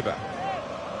 Weber.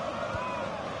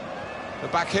 The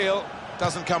back heel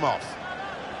doesn't come off.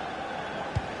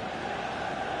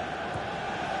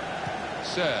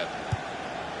 Serve.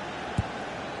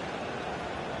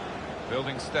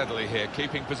 Building steadily here,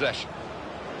 keeping possession.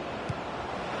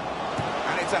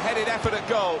 And it's a headed effort at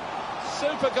goal.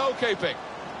 Super goalkeeping.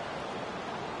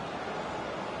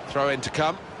 Throw in to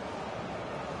come.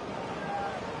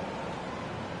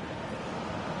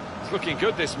 It's looking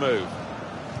good, this move.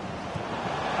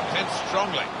 Comes in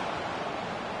strongly.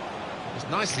 It was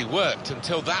nicely worked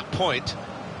until that point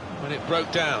when it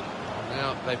broke down.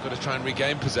 Now they've got to try and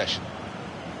regain possession.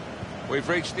 We've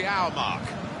reached the hour mark.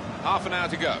 Half an hour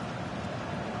to go.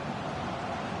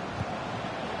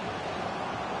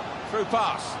 Through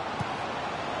pass.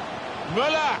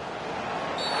 Müller!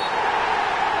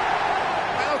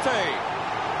 Penalty!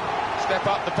 Step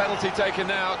up, the penalty taken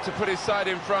now to put his side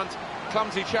in front.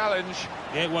 Clumsy challenge.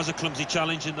 Yeah, it was a clumsy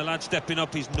challenge, and the lad stepping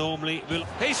up is normally...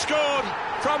 He scored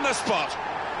from the spot.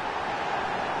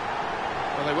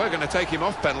 Well, they were going to take him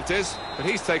off penalties, but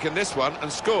he's taken this one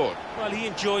and scored. Well, he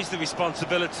enjoys the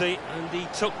responsibility, and he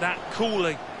took that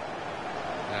coolly.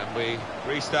 And we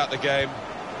restart the game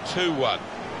 2-1.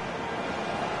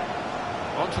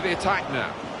 On to the attack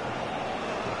now.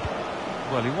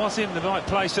 Well, he was in the right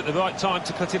place at the right time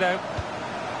to cut it out.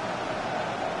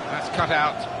 That's cut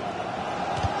out.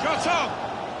 Shot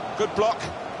on! Good block.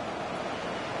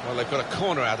 Well, they've got a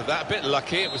corner out of that. A bit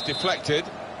lucky, it was deflected.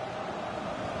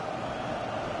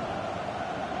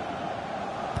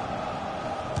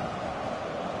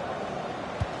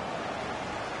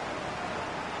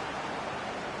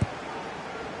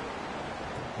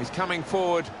 He's coming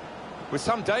forward with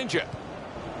some danger.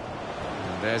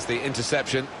 And there's the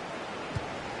interception.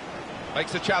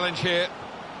 Makes a challenge here.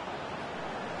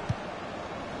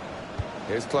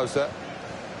 Here's closer.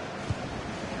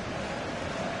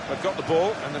 They've got the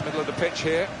ball in the middle of the pitch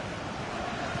here.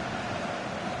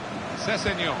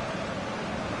 Sessegnon.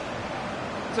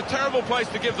 It's a terrible place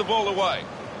to give the ball away.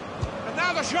 And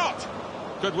now the shot!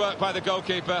 Good work by the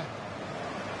goalkeeper.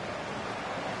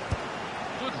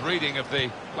 Good reading of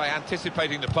the play,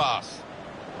 anticipating the pass.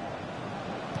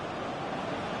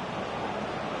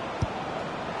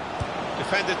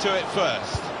 Defender to it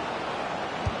first.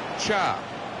 Cha.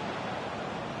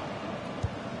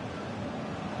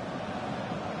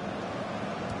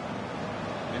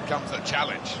 Here comes the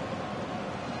challenge.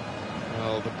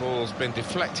 Well, the ball's been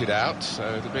deflected out,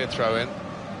 so it'll be a throw-in.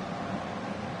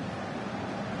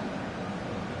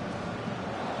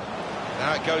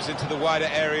 Now it goes into the wider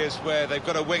areas where they've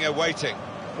got a winger waiting.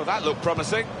 Well, that looked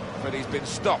promising, but he's been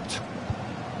stopped.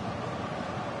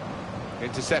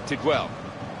 Intercepted well.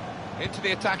 Into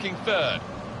the attacking third.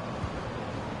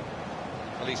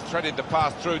 Well, he's threaded the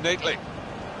pass through neatly.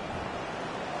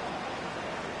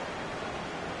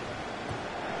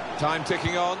 Time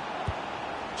ticking on.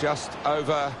 Just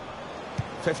over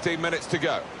 15 minutes to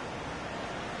go.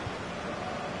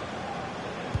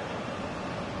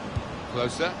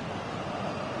 Closer.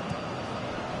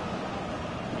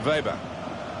 Weber.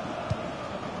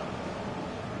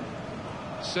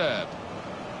 Serve.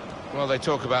 Well, they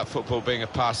talk about football being a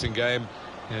passing game,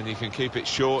 and you can keep it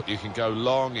short, you can go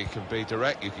long, you can be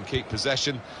direct, you can keep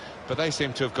possession, but they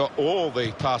seem to have got all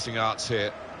the passing arts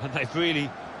here. And they've really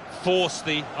forced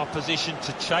the opposition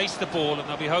to chase the ball, and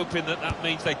they'll be hoping that that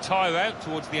means they tire out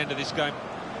towards the end of this game.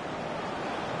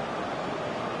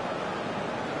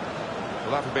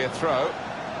 Well, that would be a throw.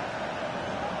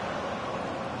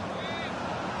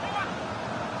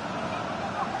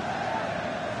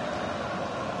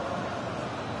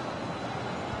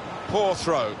 Poor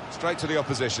throw, straight to the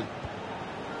opposition.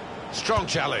 Strong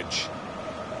challenge.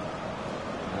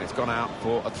 And it's gone out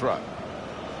for a throw.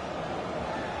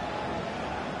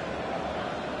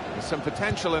 There's some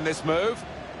potential in this move.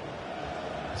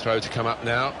 Throw to come up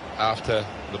now after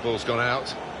the ball's gone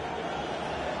out.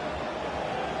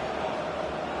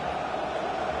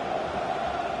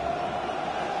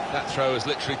 That throw has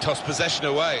literally tossed possession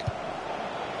away.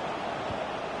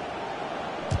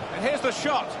 And here's the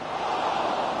shot.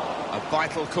 A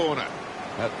vital corner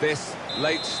at this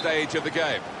late stage of the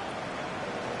game.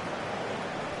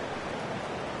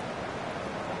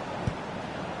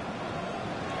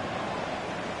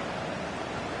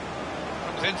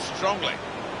 Comes in strongly.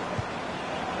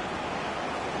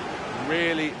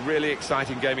 Really, really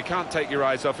exciting game. You can't take your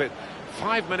eyes off it.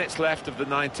 5 minutes left of the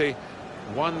 90.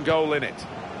 1 goal in it.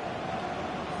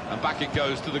 And back it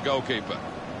goes to the goalkeeper.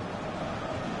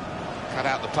 Cut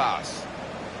out the pass.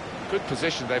 Good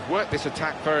position. They've worked this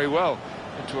attack very well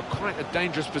into quite a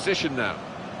dangerous position now.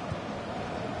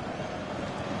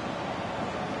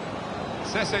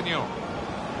 Sessegnon.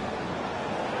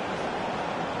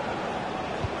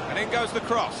 In goes the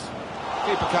cross.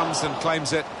 Keeper comes and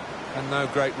claims it, and no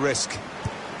great risk.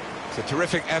 It's a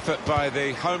terrific effort by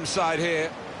the home side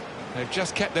here. They've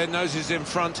just kept their noses in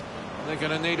front. They're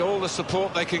going to need all the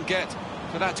support they can get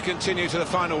for that to continue to the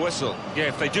final whistle. Yeah,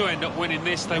 if they do end up winning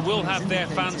this, they will have their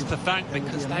fans to thank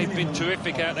because they've been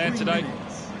terrific out there today.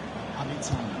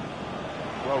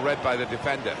 Well read by the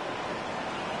defender.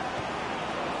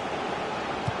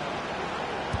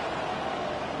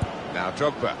 Now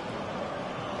Drogba.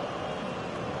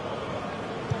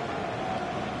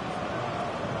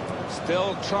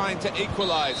 Still trying to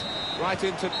equalise. Right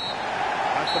into...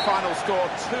 That's the final score,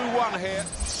 2-1 here.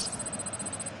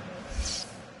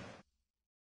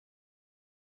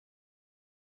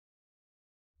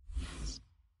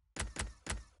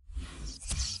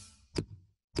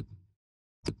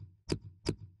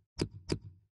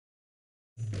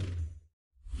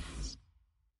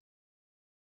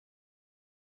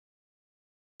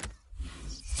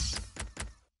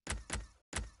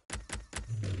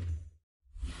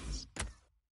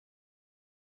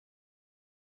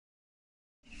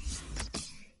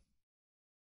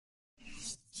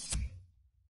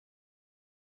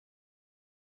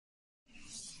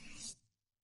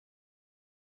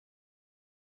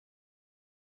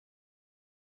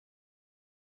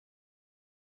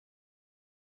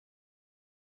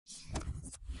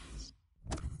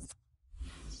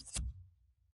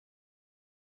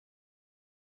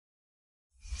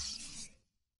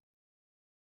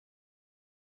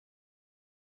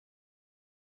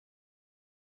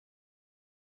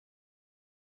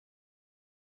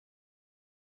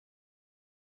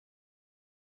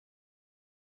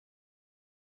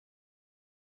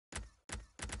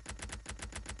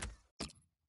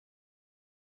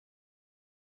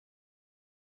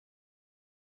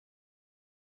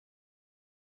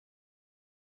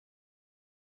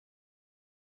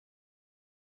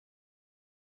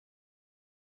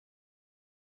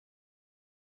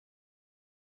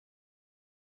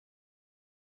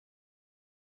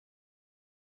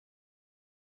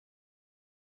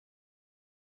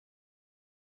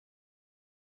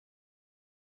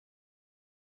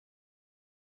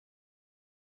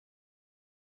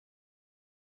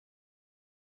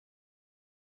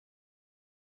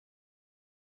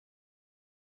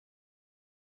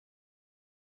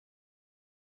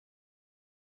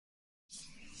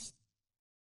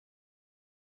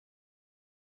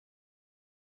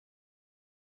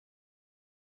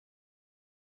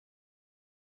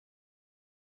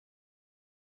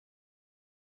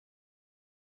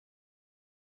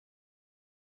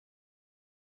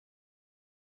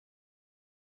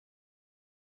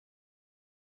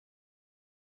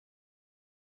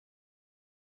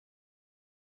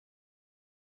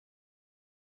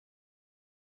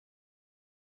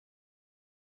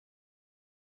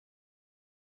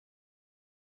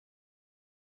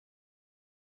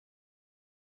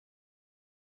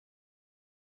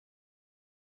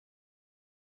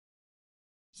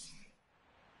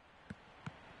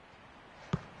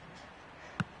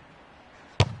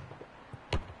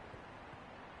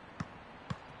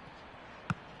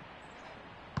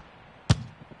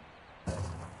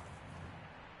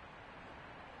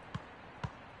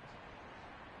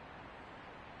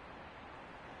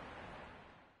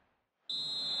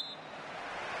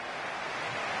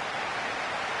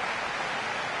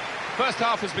 First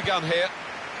half has begun here.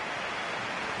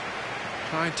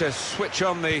 Trying to switch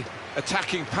on the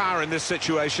attacking power in this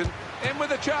situation. In with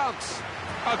a chance.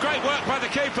 Oh, great work by the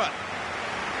keeper.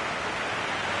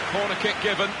 Corner kick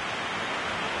given.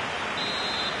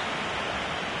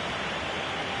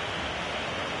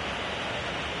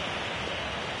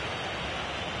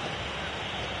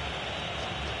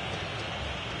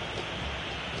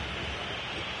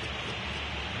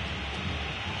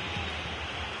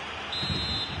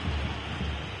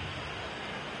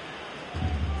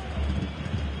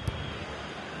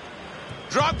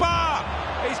 Drogba!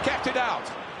 He's kept it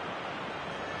out.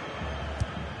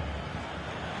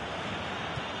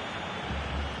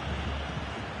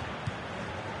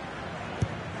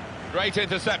 Great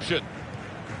interception.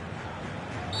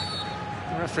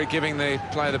 The referee giving the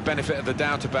player the benefit of the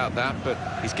doubt about that, but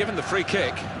he's given the free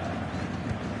kick.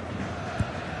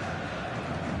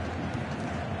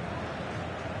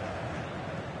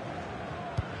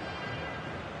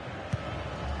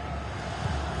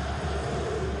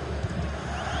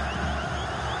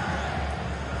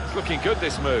 Looking good,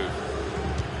 this move.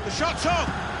 The shot's on,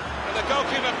 and the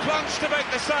goalkeeper plunged to make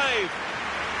the save.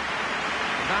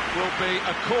 And that will be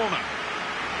a corner.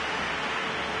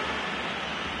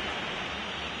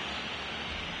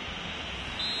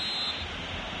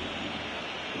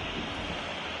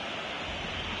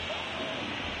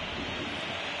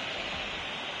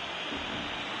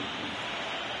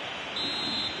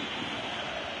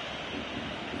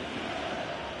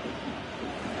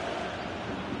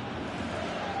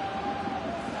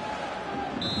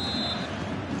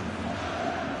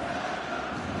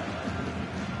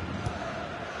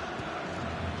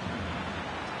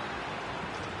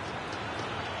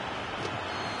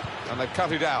 And they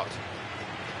cut it out.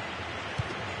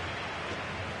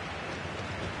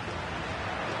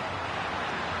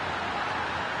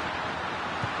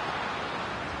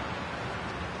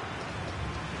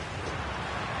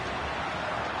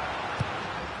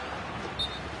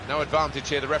 No advantage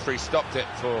here, the referee stopped it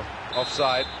for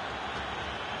offside.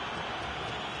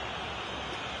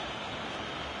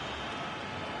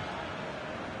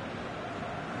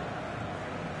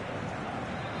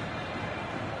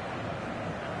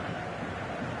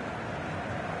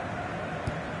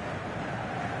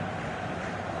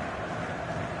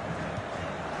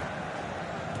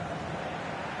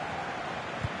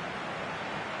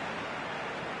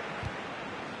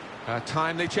 A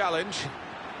timely challenge.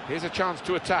 Here's a chance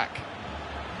to attack.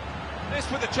 This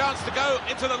with a chance to go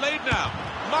into the lead now.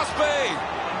 Must be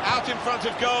out in front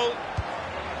of goal.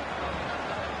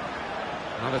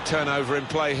 Another turnover in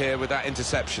play here with that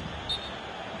interception.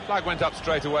 Flag went up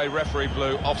straight away, referee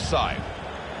blew offside.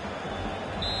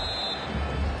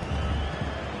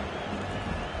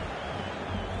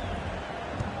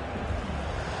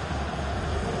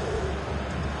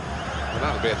 And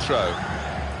that'll be a throw.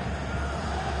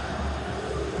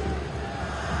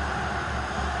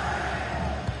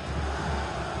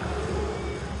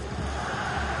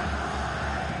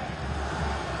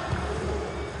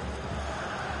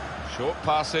 Short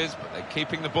passes, but they're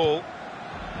keeping the ball.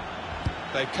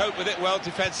 They cope with it well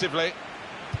defensively.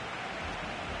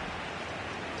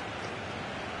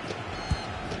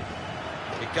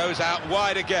 It goes out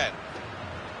wide again.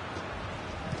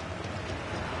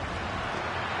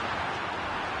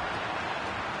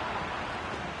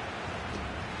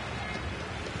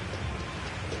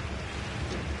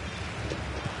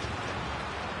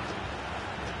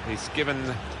 He's given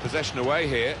possession away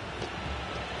here.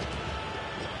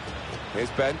 Here's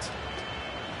Bent.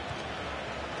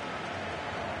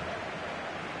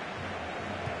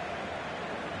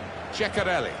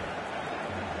 Ceccarelli.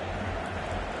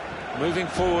 Moving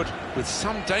forward with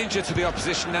some danger to the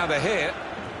opposition now they're here.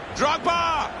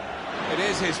 Drogba! It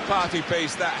is his party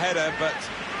piece, that header, but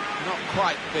not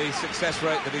quite the success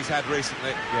rate that he's had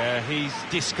recently. Yeah, he's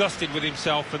disgusted with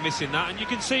himself for missing that, and you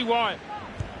can see why.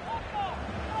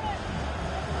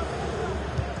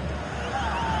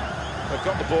 They've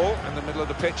got the ball in the middle of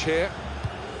the pitch here.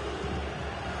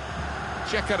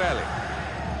 Ceccarelli.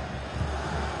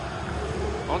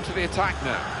 Onto the attack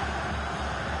now.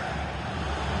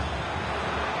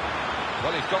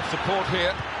 Well, he's got support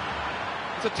here.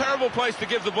 It's a terrible place to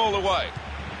give the ball away.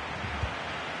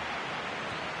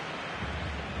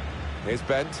 Here's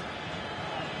Bent.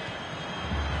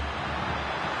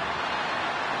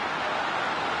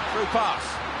 Through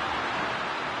pass.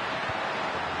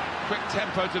 Quick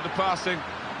tempo to the passing.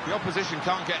 The opposition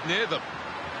can't get near them.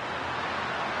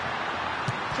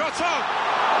 Shot on!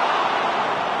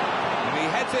 And he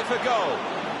heads it for goal.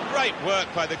 Great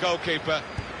work by the goalkeeper.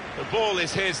 The ball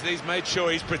is his, and he's made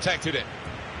sure he's protected it.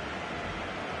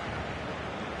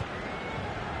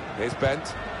 Here's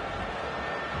Bent.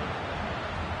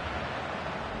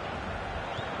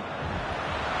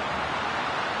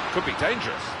 Could be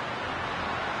dangerous.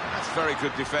 That's very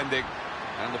good defending.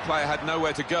 And the player had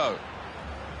nowhere to go.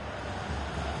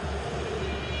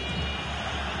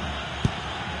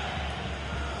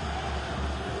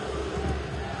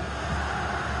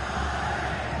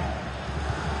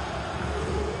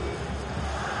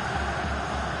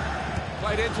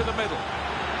 Played into the middle.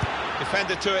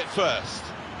 Defender to it first.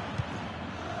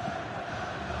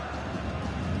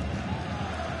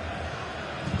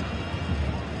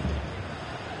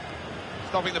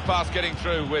 Stopping the pass getting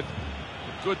through with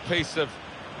a good piece of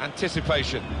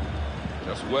anticipation.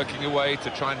 Just working away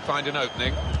to try and find an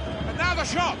opening. And now the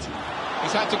shot!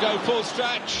 He's had to go full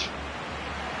stretch.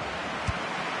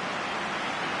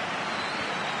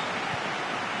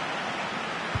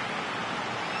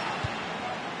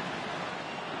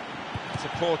 It's a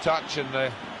poor touch and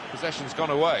the possession's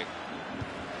gone away.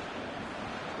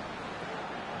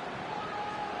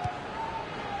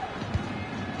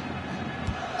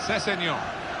 Sessegnon.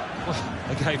 Well,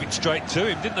 they gave it straight to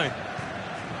him, didn't they?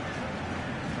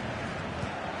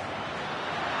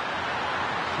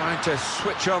 Trying to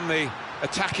switch on the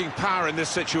attacking power in this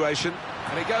situation.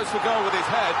 And he goes for goal with his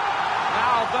head.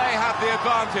 Now they have the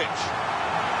advantage.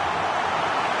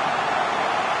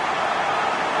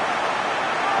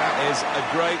 That is a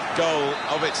great goal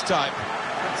of its type.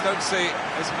 Let's don't see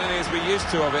as many as we used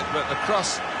to of it, but the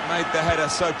cross made the header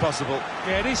so possible.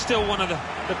 Yeah, it is still one of the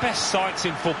best sights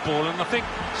in football, and I think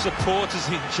supporters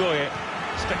enjoy it.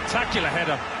 Spectacular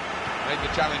header. Made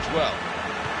the challenge well.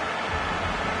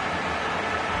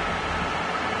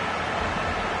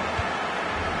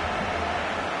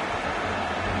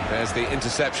 There's the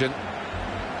interception.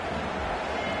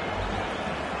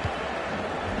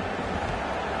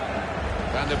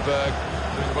 Vandenberg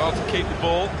doing well to keep the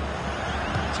ball.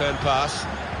 Turn pass.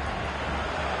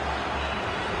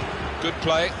 Good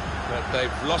play, but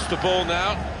they've lost the ball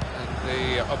now, and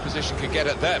the opposition can get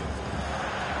at them.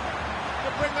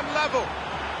 To bring them level.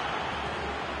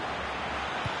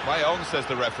 Play on, says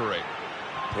the referee.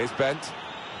 Here's Bent.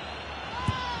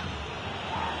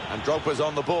 And Drogba's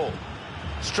on the ball.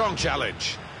 Strong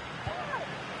challenge.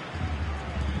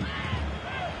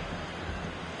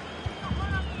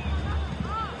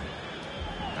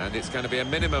 And it's going to be a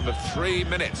minimum of 3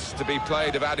 minutes to be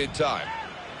played of added time.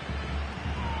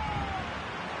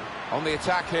 On the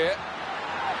attack here.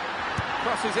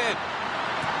 Crosses in.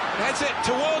 And heads it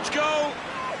towards goal.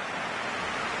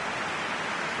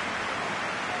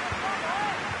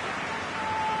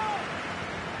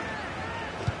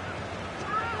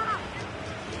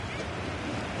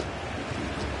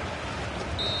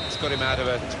 It's got him out of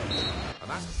it.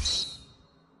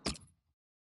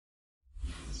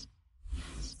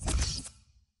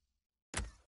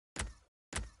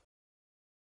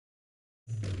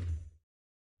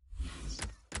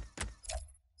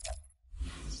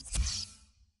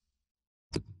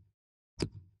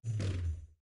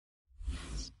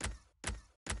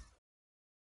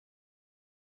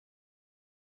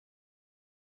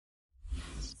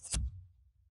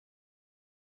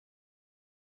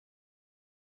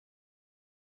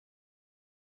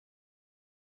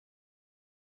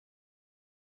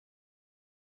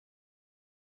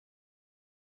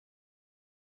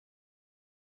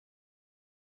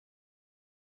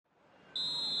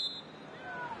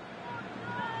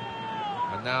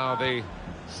 And now the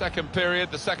second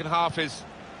period, the second half is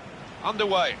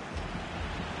underway.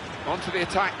 On to the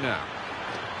attack now.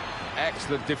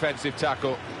 Excellent defensive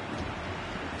tackle.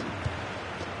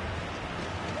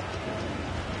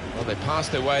 Well, they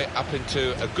passed their way up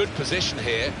into a good position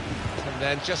here, and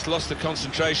then just lost the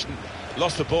concentration,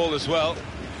 lost the ball as well.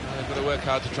 Now they've got to work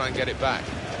hard to try and get it back.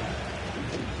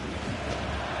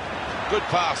 Good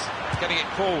pass, getting it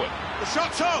forward. The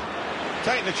shot's on!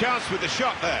 Taking the chance with the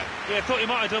shot there. Yeah, thought he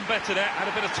might have done better there. Had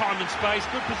a bit of time and space,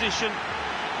 good position.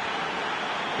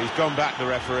 He's gone back, the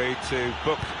referee, to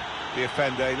book the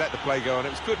offender. He let the play go on. It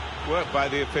was good work by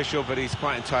the official, but he's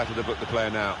quite entitled to book the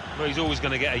player now. Well, he's always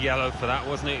going to get a yellow for that,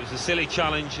 wasn't it? It was a silly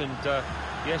challenge, and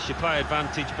yes, you play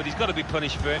advantage, but he's got to be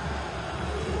punished for it.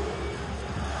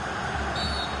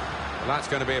 Well, that's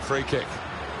going to be a free kick.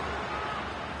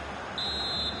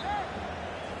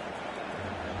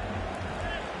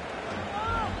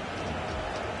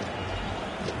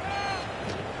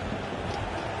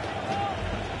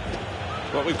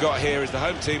 What we've got here is the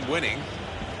home team winning,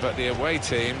 but the away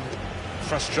team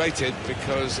frustrated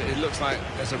because it looks like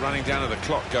there's a running down of the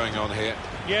clock going on here.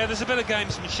 Yeah, there's a bit of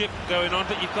gamesmanship going on,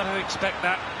 but you've got to expect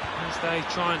that as they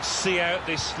try and see out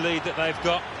this lead that they've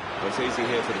got. Well, it's easy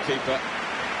here for the keeper.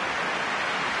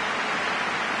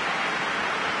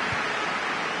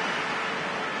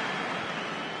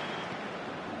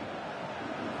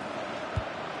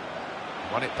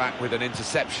 Won it back with an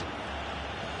interception.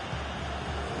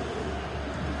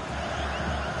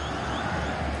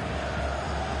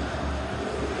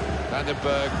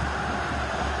 Vandenberg.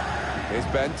 Here's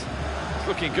Bent. It's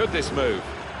looking good, this move.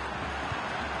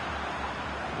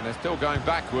 And they're still going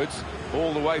backwards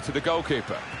all the way to the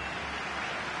goalkeeper.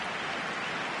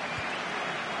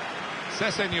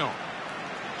 Sessegnon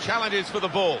challenges for the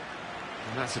ball.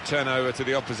 And that's a turnover to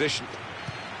the opposition.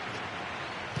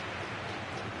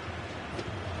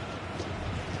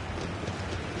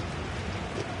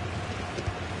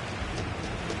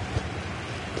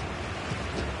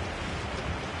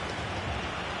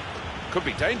 Could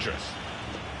be dangerous.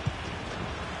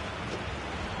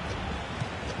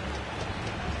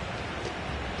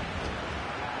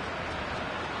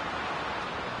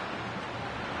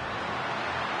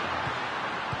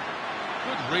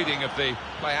 Good reading of the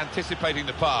play, anticipating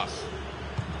the pass.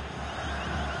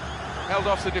 Held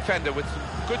off the defender with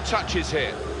some good touches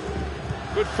here.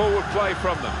 Good forward play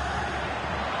from them.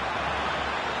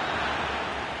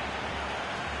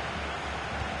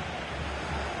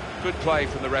 Good play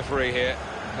from the referee here,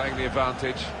 playing the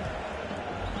advantage.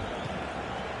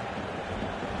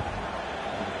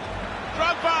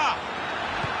 Drogba!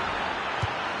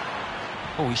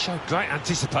 Oh, he showed great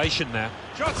anticipation there.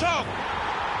 Shot on!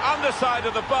 Underside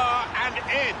of the bar and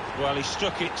in. Well, he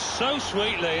struck it so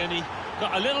sweetly, and he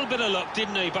got a little bit of luck,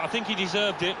 didn't he? But I think he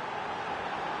deserved it.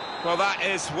 Well, that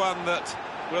is one that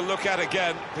we'll look at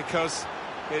again, because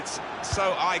it's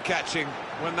so eye-catching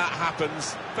when that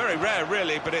happens. Very rare,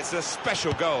 really, but it's a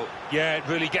special goal. Yeah, it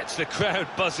really gets the crowd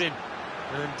buzzing.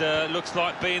 and looks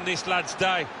like being this lad's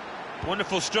day.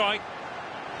 Wonderful strike.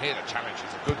 Here the challenge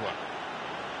is a good one.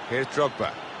 Here's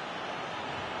Drogba.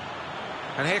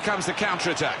 And here comes the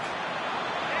counter-attack.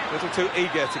 A little too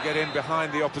eager to get in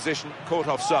behind the opposition, caught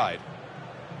offside.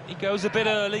 He goes a bit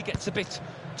early, gets a bit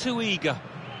too eager.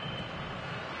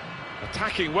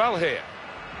 Attacking well here.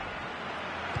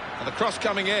 And the cross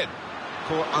coming in.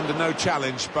 Caught under no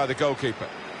challenge by the goalkeeper.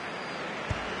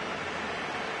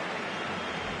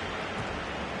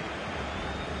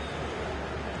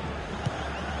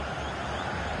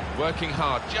 Working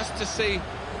hard just to see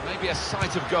maybe a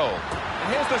sight of goal.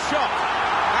 And here's the shot.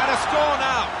 And a score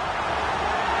now.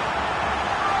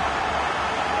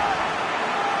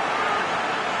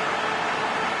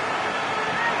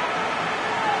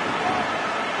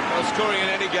 Well, scoring in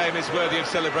any game is worthy of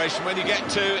celebration. When you get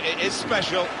two, it is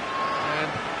special.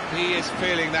 And he is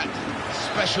feeling that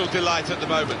special delight at the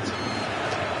moment.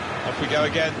 Off we go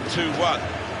again, 2-1.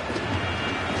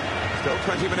 Still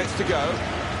 20 minutes to go.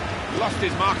 Lost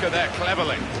his marker there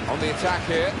cleverly. On the attack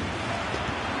here.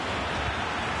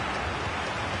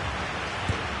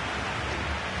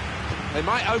 They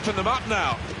might open them up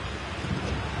now.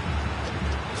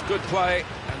 It's good play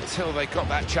until they got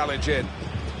that challenge in.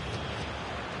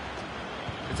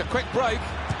 It's a quick break.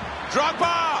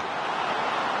 Drogba!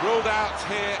 Ruled out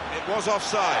here, it was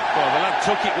offside. Well, the lad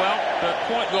took it well, but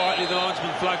quite rightly the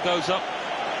linesman flagged those up.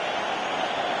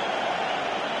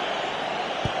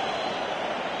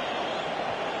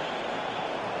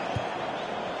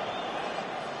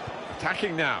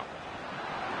 Attacking now.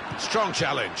 Strong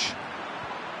challenge.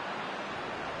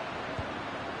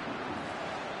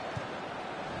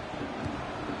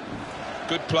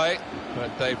 Good play,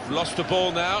 but they've lost the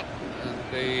ball now,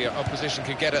 and the opposition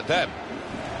can get at them.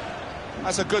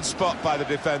 That's a good spot by the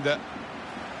defender.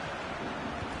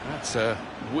 That's a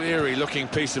weary-looking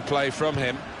piece of play from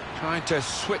him. Trying to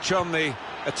switch on the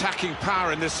attacking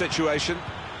power in this situation.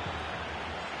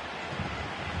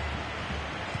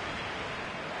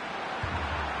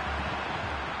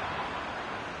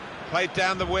 Played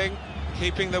down the wing,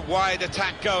 keeping the wide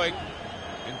attack going.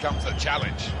 In comes the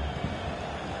challenge.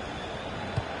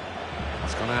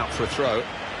 It's gone out for a throw.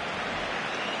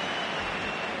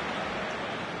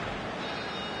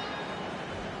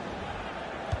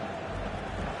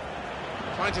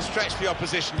 Trying to stretch the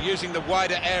opposition, using the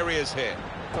wider areas here.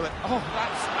 Oh,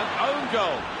 that's an own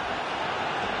goal.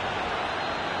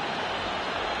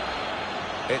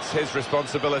 It's his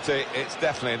responsibility. It's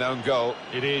definitely an own goal.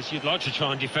 It is. You'd like to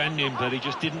try and defend him, but he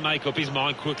just didn't make up his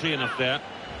mind quickly enough there.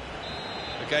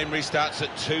 The game restarts at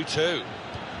 2-2.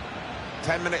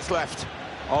 10 minutes left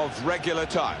of regular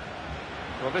time.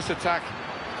 Well, this attack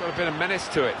has got a bit of menace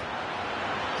to it.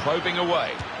 Probing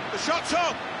away. The shot's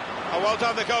on! Oh, well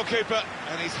done, the goalkeeper.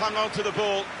 And he's hung on to the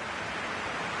ball.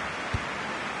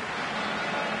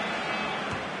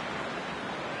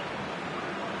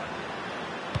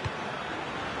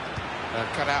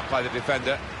 Cut out by the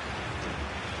defender.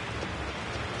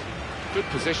 Good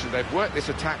position. They've worked this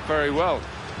attack very well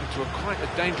into quite a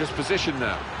dangerous position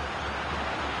now.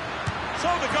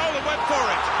 Saw the goal and went for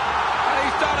it. And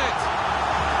he's done it.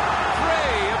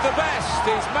 Three of the best.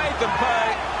 He's made them pay.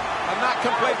 And that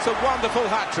completes a wonderful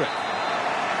hat-trick.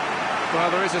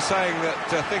 Well, there is a saying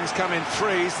that things come in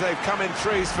threes. They've come in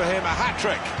threes for him. A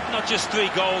hat-trick. Not just 3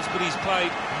 goals, but he's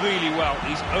played really well.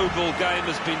 His overall game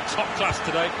has been top class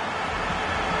today.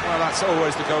 Well, that's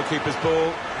always the goalkeeper's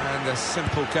ball, and a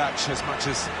simple catch, as much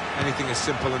as anything is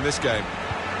simple in this game.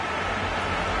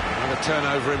 And a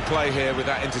turnover in play here with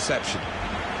that interception.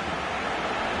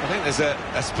 I think there's a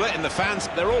split in the fans.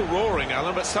 They're all roaring,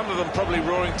 Alan, but some of them probably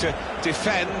roaring to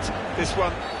defend this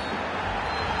one.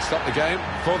 Stop the game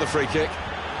for the free kick.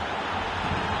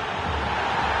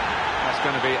 That's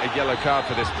going to be a yellow card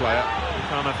for this player. You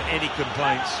can't have any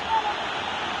complaints.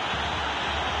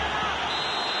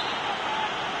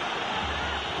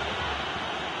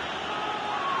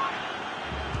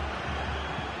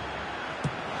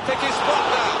 Pick his spot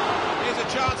now. Here's a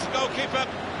chance, goalkeeper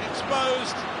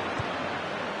exposed.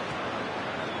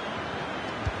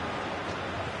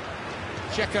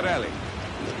 Ceccarelli.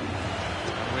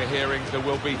 And we're hearing there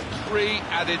will be 3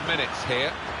 added minutes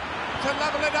here. To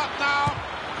level it up now.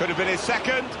 Could have been his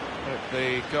second, but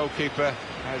the goalkeeper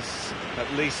has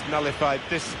at least nullified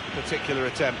this particular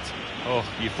attempt. Oh,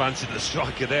 you fancied the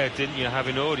striker there, didn't you?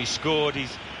 Having already scored,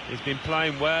 he's been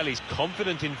playing well, he's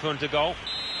confident in front of goal.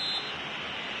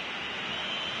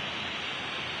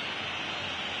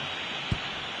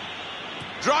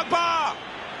 Drogba!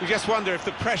 You just wonder if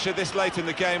the pressure this late in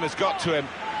the game has got to him.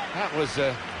 That was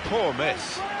a poor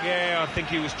miss. Yeah, I think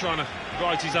he was trying to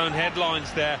write his own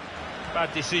headlines there.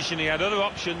 Bad decision, he had other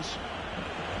options.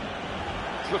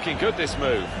 looking good, this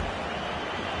move.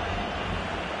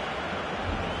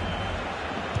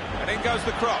 And in goes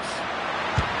the cross.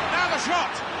 Now the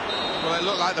shot! Well, it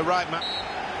looked like the right man.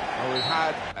 Well, we've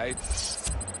had a...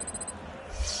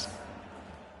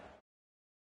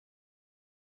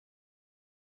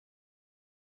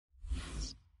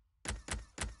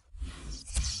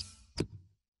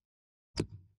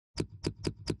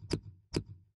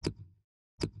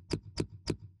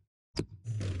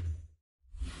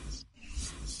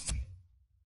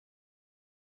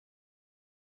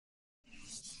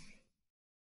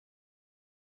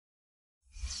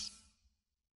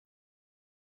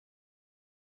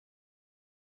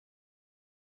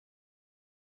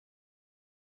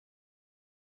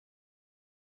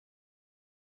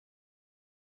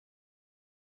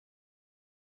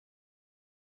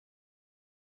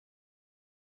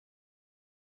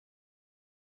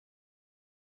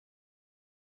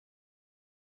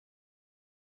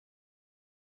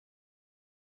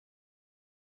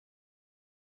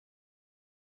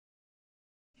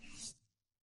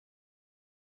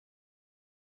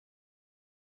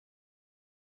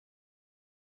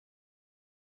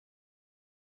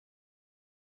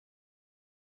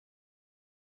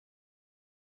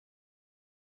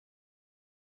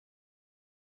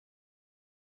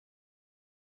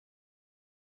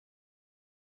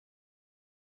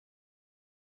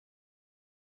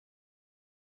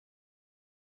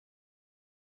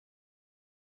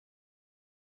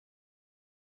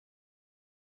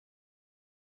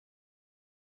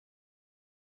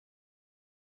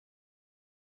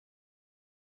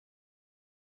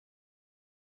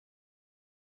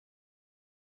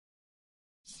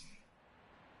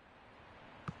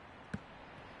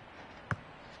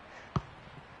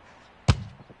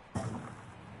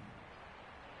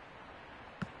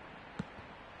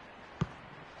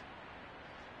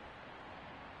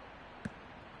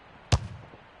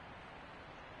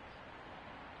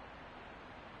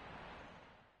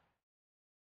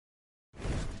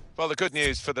 Well, the good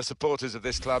news for the supporters of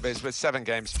this club is with 7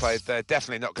 games played, they're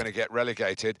definitely not going to get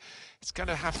relegated. It's going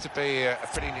to have to be a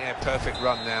pretty near perfect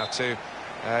run now to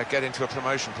get into a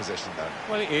promotion position, though.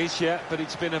 Well, it is, yeah, but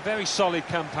it's been a very solid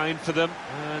campaign for them,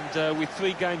 and with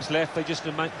 3 games left, they just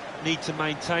need to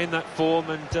maintain that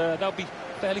form, and they'll be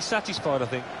fairly satisfied, I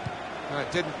think.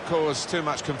 It didn't cause too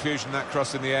much confusion, that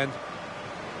cross in the end.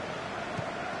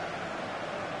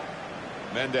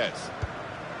 Mendes.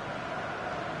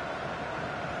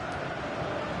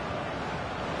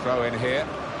 Throw in here.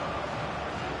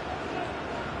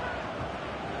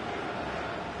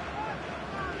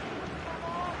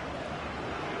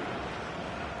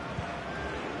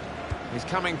 He's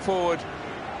coming forward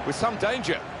with some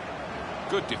danger.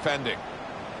 Good defending.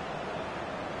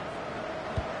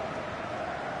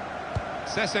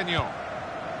 Cessignon.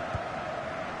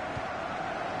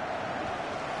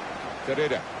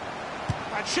 Garida.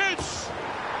 And shoots!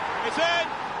 It's in!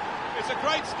 It's a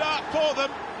great start for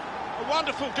them. A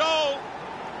wonderful goal,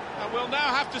 and we'll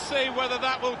now have to see whether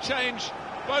that will change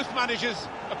both managers'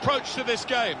 approach to this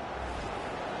game.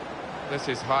 This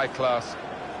is high-class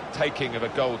taking of a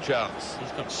goal chance.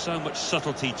 He's got so much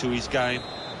subtlety to his game,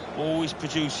 always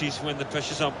produces when the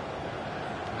pressure's on.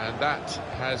 And that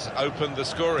has opened the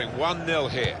scoring, 1-0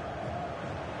 here.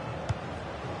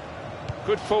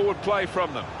 Good forward play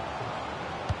from them.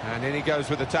 And in he goes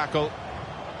with the tackle.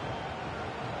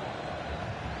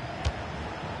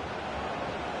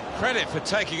 Credit for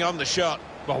taking on the shot.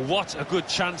 Well, what a good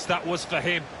chance that was for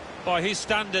him. By his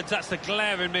standards, that's a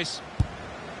glaring miss.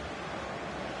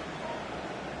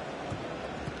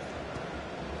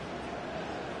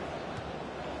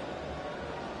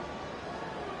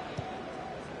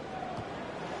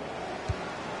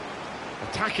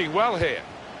 Attacking well here.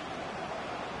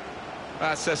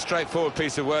 That's a straightforward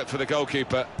piece of work for the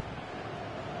goalkeeper.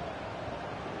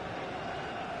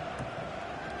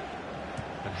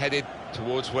 And headed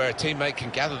towards where a teammate can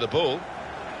gather the ball.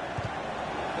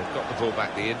 They've got the ball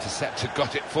back, the interceptor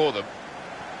got it for them.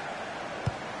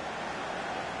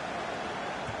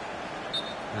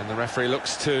 And the referee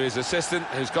looks to his assistant,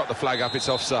 who's got the flag up, it's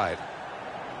offside.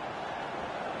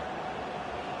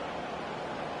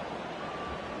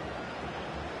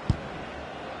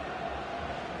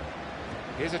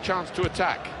 Here's a chance to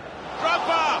attack.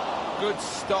 Drogba! Good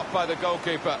stop by the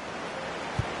goalkeeper.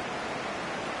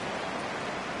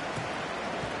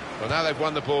 Well, now they've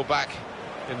won the ball back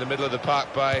in the middle of the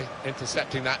park by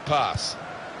intercepting that pass.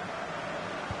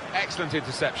 Excellent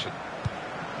interception.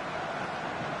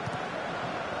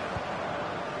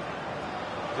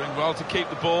 Doing well to keep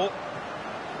the ball.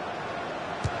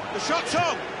 The shot's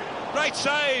on! Great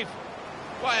save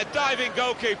by a diving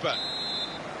goalkeeper.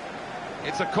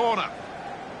 It's a corner.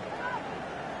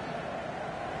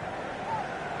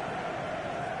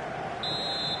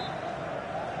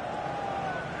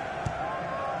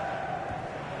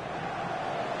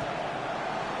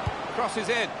 crosses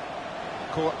in.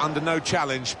 Caught under no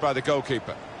challenge by the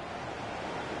goalkeeper.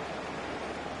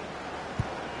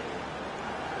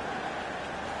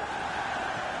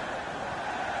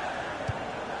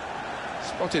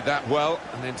 Spotted that well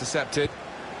and intercepted.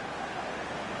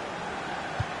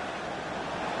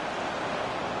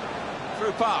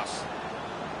 Through pass.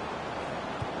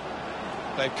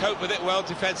 They've coped with it well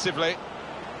defensively.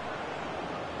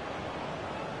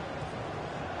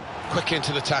 Quick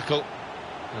into the tackle,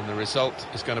 and the result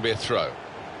is going to be a throw.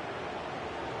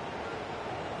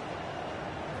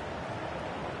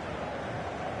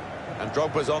 And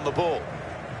Drogba's on the ball.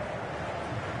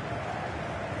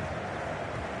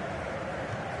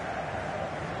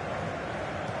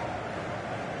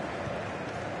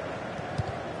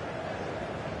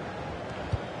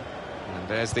 And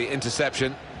there's the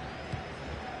interception.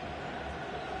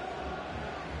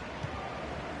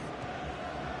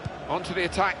 On to the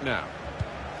attack now.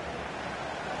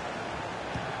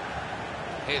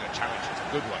 Here the challenge is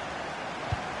a good one.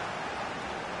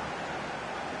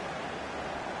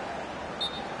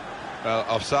 Well,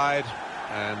 offside,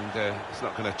 and it's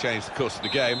not going to change the course of the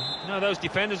game. No, those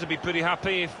defenders would be pretty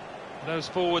happy if those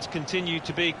forwards continue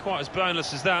to be quite as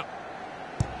blameless as that.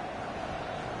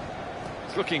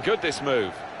 It's looking good, this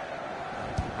move.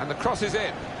 And the cross is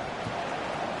in.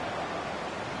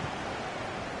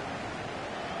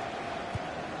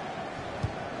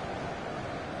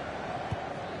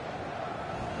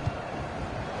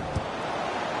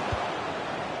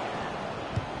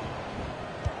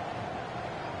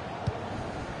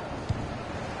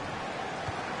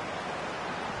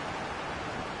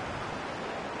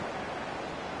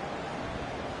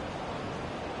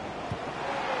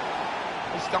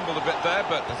 He stumbled a bit there,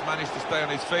 but has managed to stay on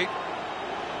his feet.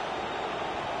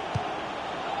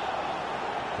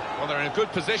 Well, they're in a good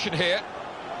position here.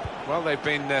 Well, they've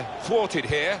been thwarted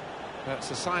here.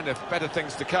 That's a sign of better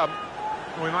things to come.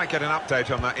 We might get an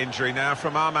update on that injury now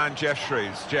from our man Jeff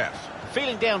Shreves. Jeff. The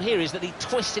feeling down here is that he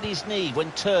twisted his knee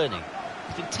when turning.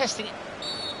 He's been testing it.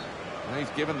 And he's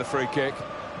given the free kick.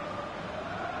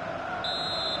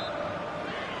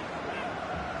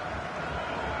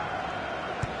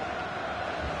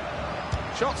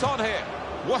 Shots on here.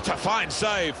 What a fine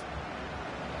save.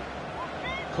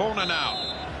 Corner now.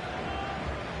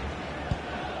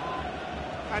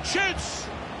 And shoots.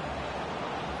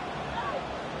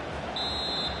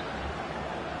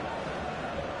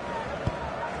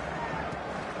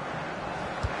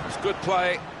 It was good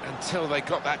play until they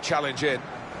got that challenge in.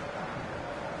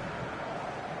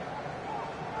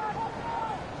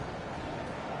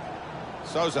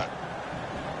 Souza.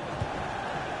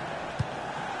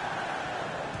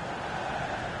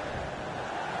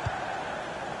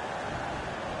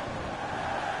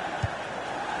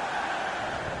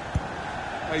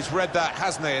 He's read that,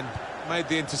 hasn't he, and made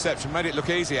the interception, made it look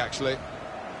easy, actually.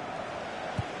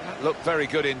 That looked very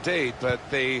good indeed, but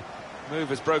the move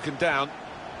has broken down.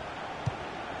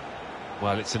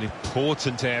 Well, it's an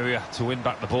important area to win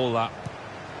back the ball, that.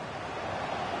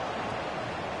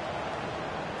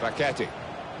 Facchetti.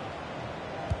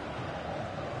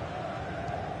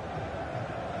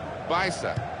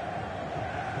 Bicep.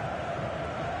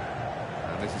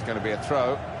 And this is going to be a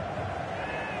throw.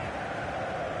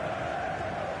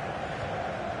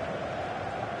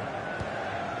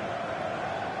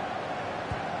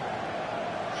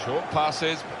 Short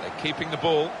passes, but they're keeping the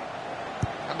ball.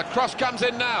 And the cross comes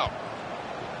in now.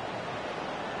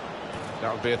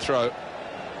 That would be a throw.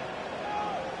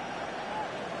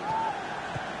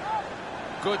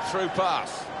 Good through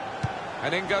pass.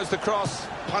 And in goes the cross,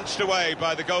 punched away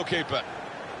by the goalkeeper.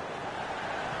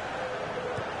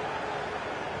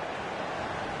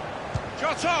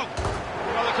 Shot on!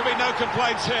 Well, there can be no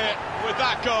complaints here with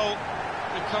that goal,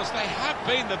 because they have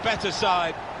been the better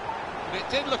side. It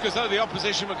did look as though the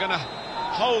opposition were going to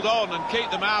hold on and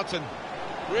keep them out and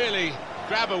really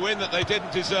grab a win that they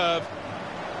didn't deserve.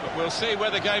 But we'll see where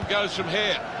the game goes from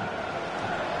here.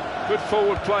 Good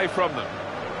forward play from them.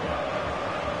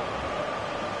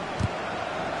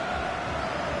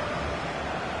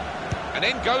 And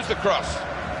in goes the cross.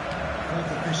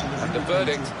 And the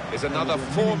verdict is another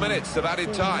 4 minutes of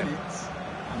added time.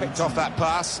 Picked off that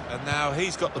pass, and now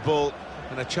he's got the ball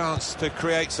and a chance to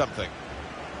create something.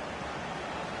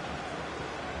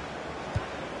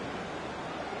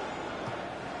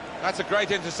 That's a great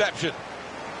interception.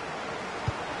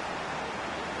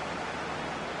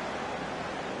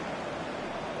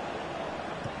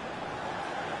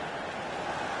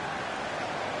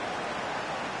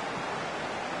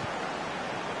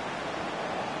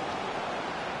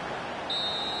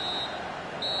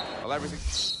 Well, everything...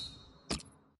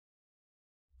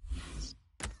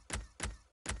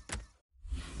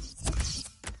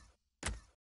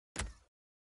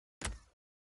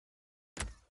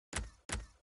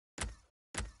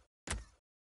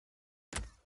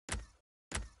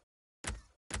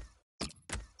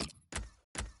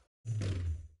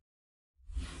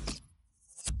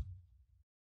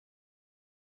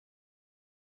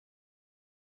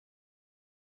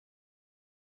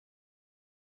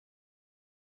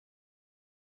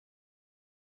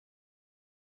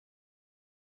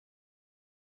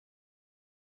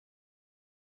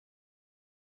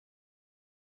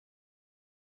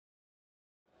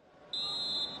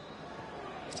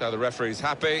 So the referee's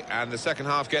happy, and the second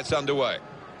half gets underway.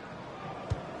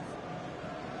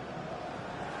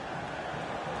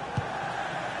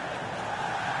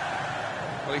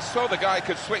 Well, he saw the guy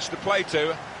could switch the play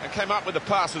to, and came up with the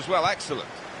pass as well. Excellent.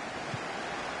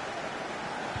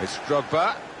 It's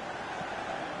Drogba.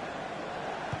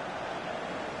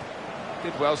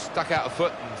 Did well, stuck out a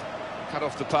foot and cut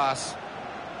off the pass.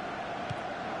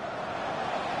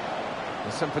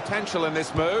 There's some potential in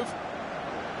this move.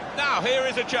 Now here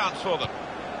is a chance for them.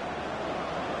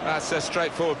 That's a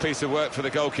straightforward piece of work for the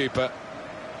goalkeeper.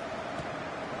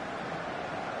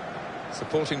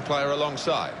 Supporting player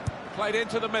alongside. Played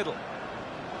into the middle.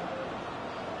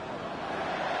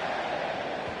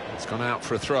 It's gone out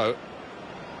for a throw.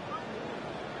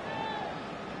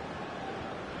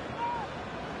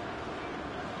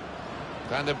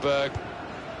 Vandenberg.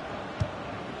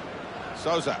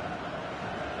 Souza.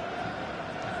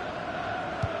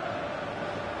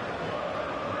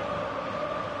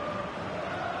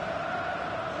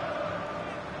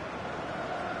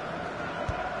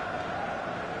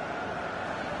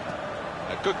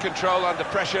 Good control under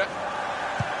pressure.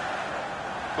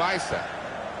 Weiser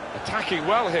attacking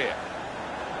well here.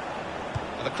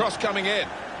 And the cross coming in.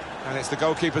 And it's the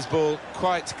goalkeeper's ball,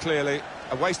 quite clearly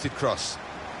a wasted cross.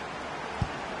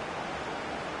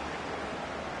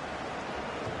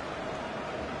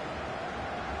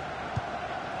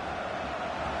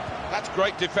 That's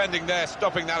great defending there,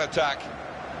 stopping that attack.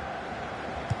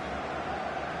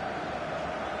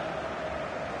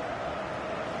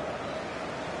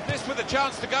 This with a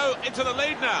chance to go into the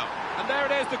lead now. And there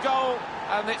it is, the goal,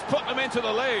 and it's put them into the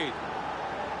lead.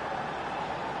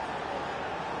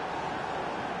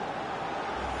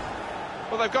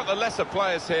 Well, they've got the lesser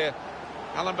players here,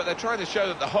 Alan, but they're trying to show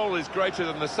that the whole is greater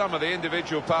than the sum of the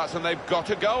individual parts, and they've got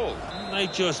a goal.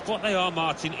 What they are,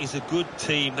 Martin, is a good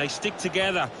team. They stick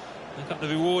together. They've got the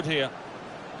reward here.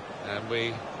 And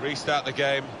we restart the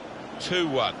game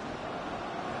 2-1.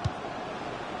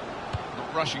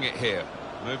 Not rushing it here.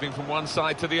 Moving from one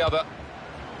side to the other.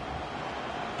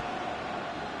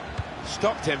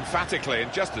 Stopped emphatically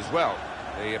and just as well.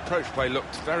 The approach play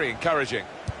looked very encouraging.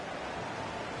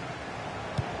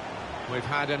 We've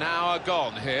had an hour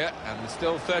gone here and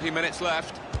still 30 minutes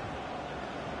left.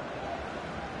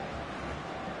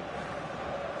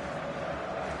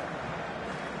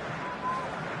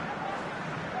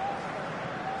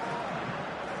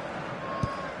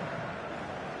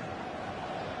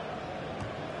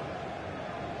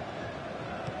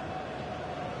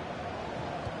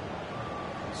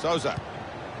 Souza.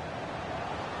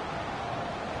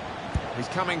 He's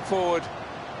coming forward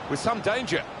with some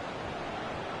danger.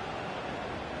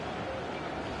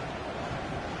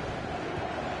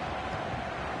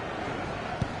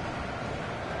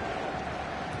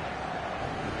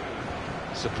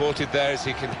 Supported there as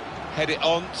he can head it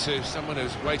on to someone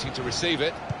who's waiting to receive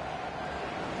it.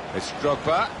 It's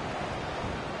Drogba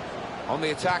on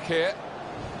the attack here.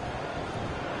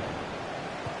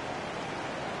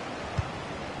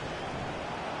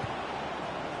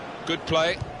 Good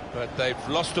play, but they've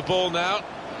lost the ball now,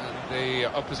 and the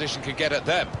opposition can get at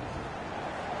them.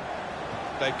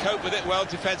 They cope with it well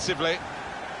defensively.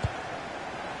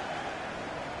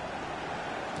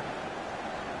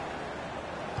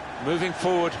 Moving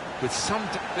forward with some...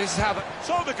 This is how the...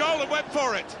 Saw the goal and went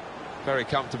for it. Very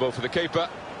comfortable for the keeper.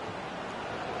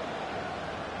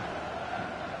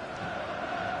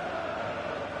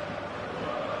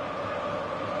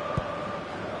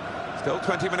 Still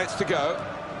 20 minutes to go.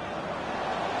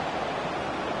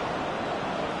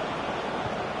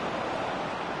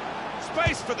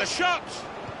 Space for the shot.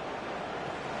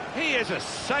 He is a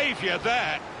saviour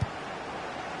there.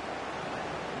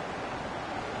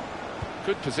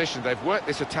 Good position. They've worked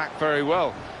this attack very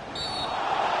well.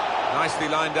 Nicely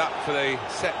lined up for the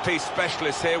set-piece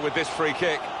specialist here with this free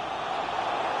kick.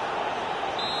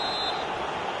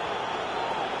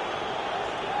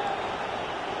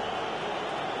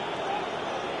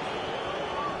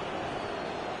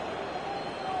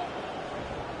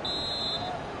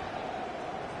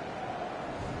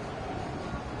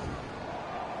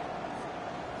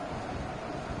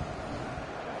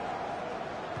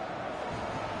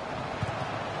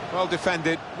 Well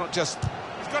defended, not just...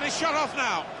 He's got his shot off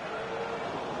now.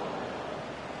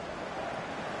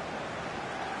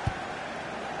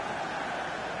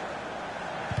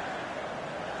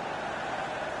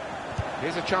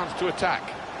 Here's a chance to attack.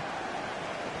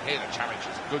 Here the challenge is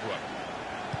a good one.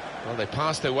 Well, they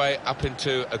passed their way up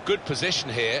into a good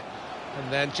position here,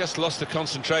 and then just lost the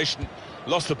concentration,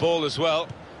 lost the ball as well.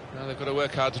 Now they've got to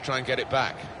work hard to try and get it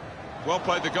back. Well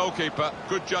played the goalkeeper,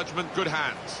 good judgment, good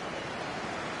hands.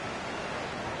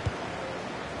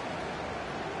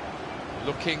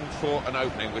 looking for an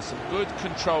opening with some good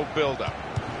controlled build-up.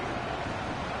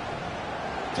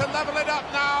 To level it up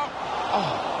now.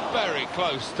 Oh, very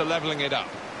close to levelling it up.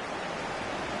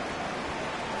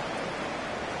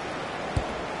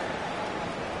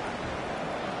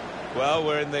 Well,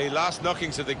 we're in the last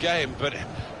knockings of the game, but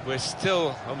we're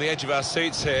still on the edge of our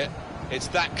seats here. It's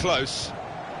that close.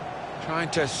 Trying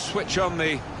to switch on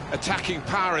the attacking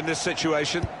power in this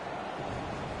situation.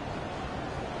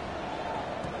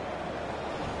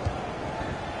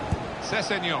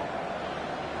 Sessegnon.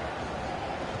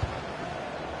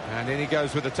 And in he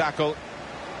goes with the tackle.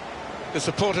 The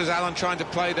supporters, Alan, trying to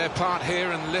play their part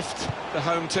here and lift the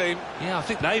home team. Yeah, I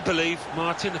think they believe,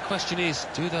 Martin. The question is,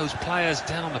 do those players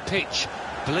down on the pitch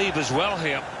believe as well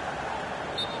here?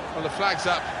 Well, the flag's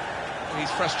up. He's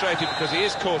frustrated because he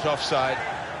is caught offside.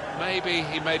 Maybe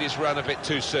he made his run a bit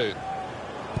too soon.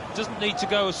 Doesn't need to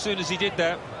go as soon as he did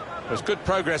that. There's good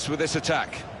progress with this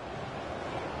attack.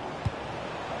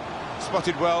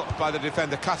 Spotted well by the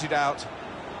defender, cut it out.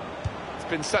 It's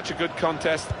been such a good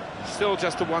contest. Still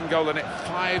just a one goal in it.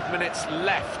 5 minutes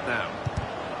left now.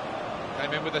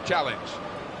 Came in with a challenge.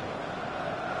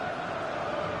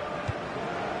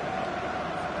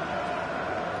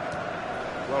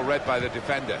 Well read by the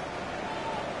defender.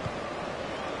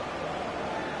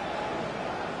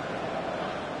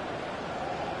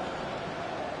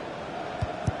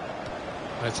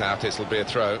 That's out, it'll be a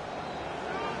throw.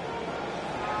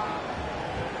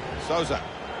 Souza.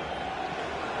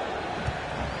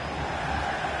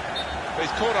 But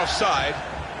he's caught offside.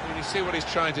 When you see what he's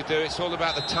trying to do, it's all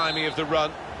about the timing of the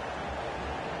run.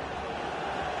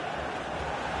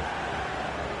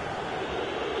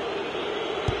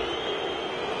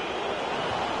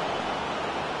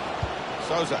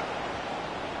 Souza.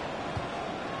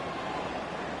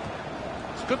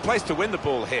 It's a good place to win the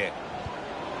ball here.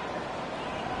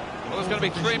 Well, there's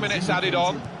going to be 3 minutes added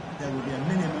on. There will be a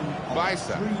minimum of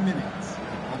Weiser. 3 minutes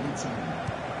added time.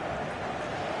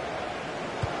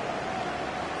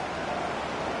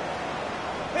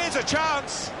 Here's a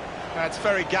chance. That's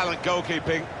very gallant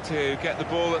goalkeeping to get the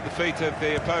ball at the feet of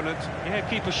the opponent. Yeah,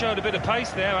 keeper showed a bit of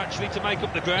pace there, actually, to make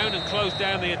up the ground and close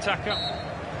down the attacker.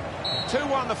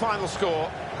 2-1 the final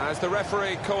score as the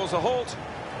referee calls a halt,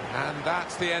 and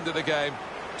that's the end of the game.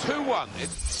 2-1.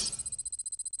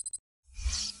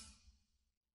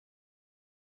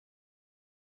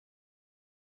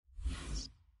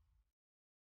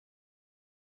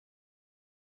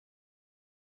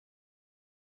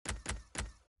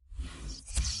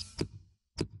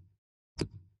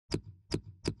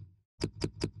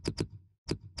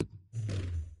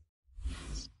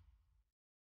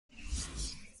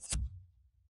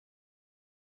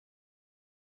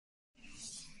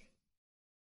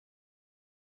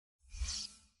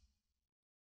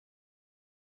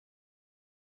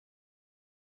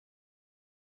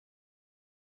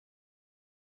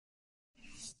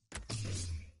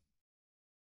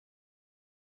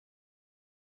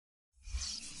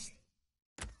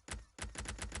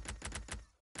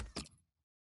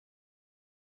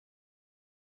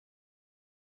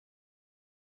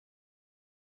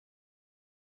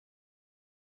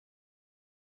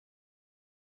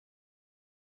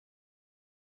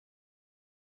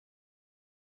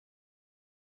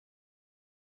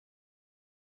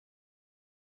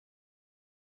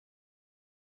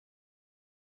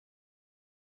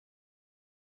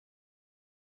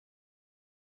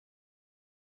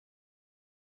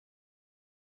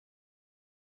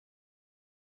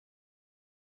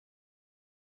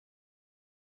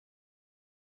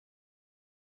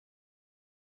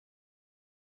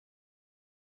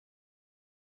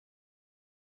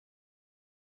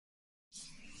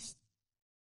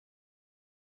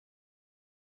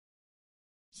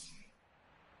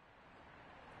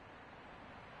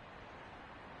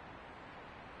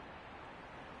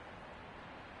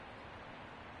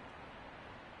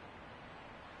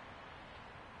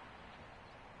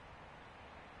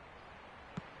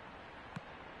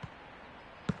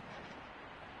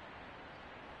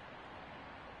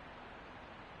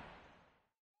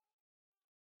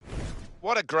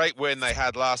 What a great win they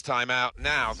had last time out.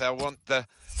 Now they'll want to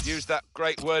use that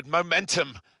great word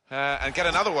momentum and get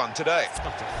another one today.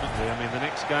 Definitely. I mean, the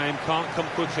next game can't come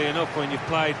quickly enough when you've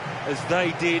played as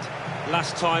they did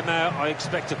last time out. I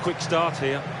expect a quick start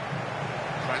here.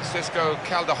 Francisco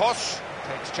Calderos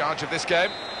takes charge of this game.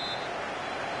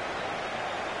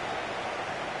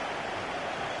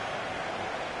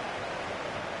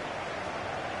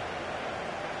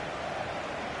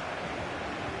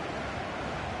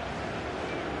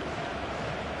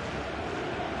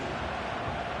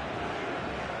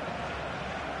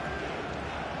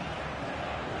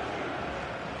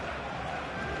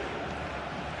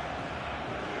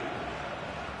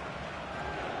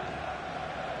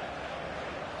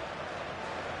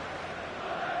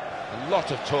 A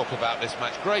lot of talk about this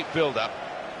match, great build-up.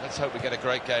 Let's hope we get a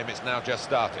great game, it's now just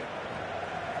started.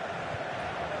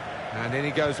 And in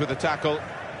he goes with the tackle.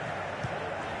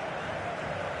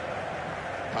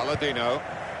 Palladino.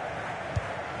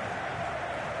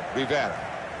 Rivera.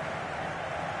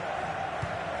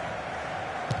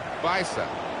 Baisa.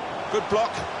 Good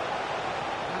block.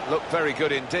 That looked very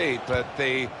good indeed, but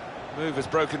the move has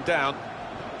broken down.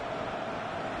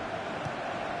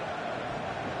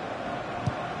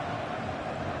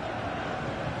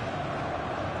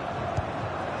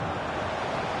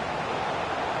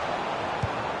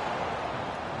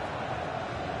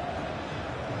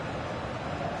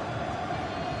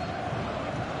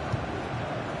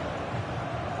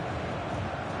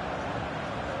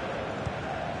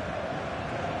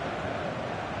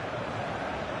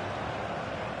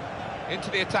 Into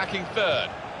the attacking third.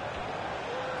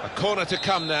 A corner to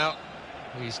come now.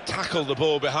 He's tackled the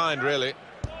ball behind, really.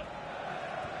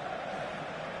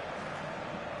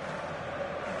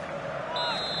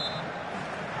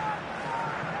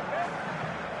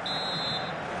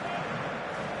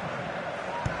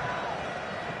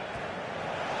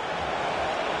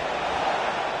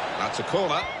 That's a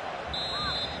corner.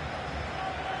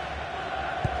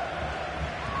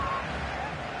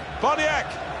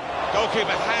 Boniek!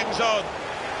 Goalkeeper hangs on.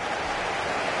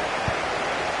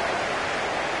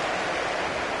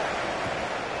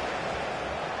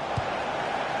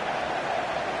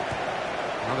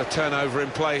 Another turnover in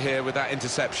play here with that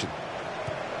interception.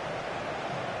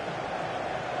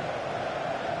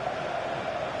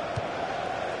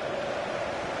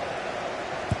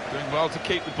 Doing well to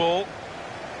keep the ball.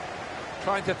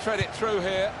 Trying to thread it through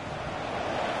here.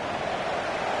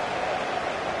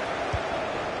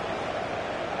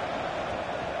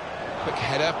 Quick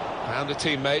header, found a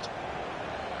teammate.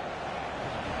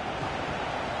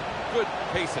 Good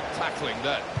piece of tackling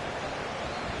there.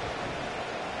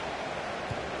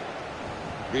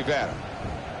 Rivera.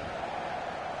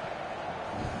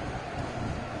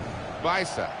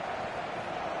 Baisa.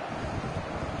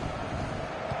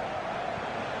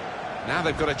 Now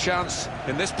they've got a chance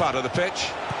in this part of the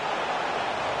pitch.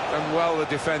 Done well, the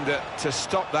defender, to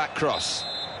stop that cross.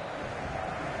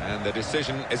 And the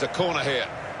decision is a corner here.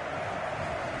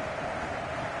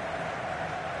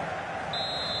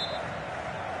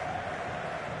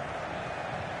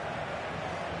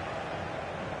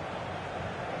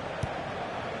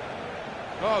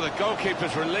 Oh, the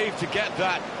goalkeeper's relieved to get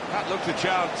that. That looked a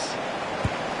chance.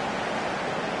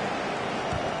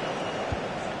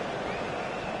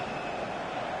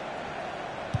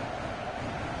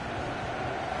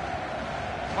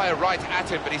 Player right at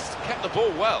him, but he's kept the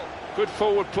ball well. Good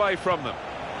forward play from them.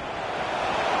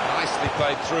 Nicely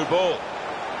played through ball.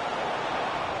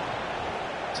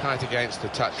 Tight against the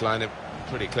touchline.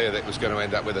 Pretty clear that it was going to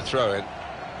end up with a throw-in.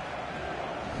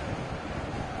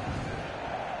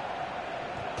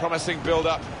 Promising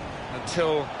build-up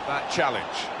until that challenge.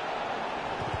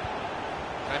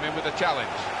 Came in with a challenge.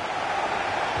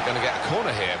 They're going to get a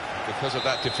corner here because of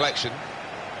that deflection.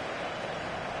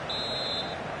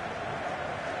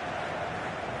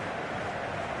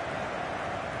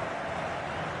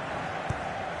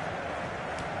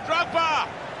 Drogba!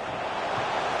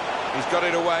 He's got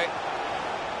it away.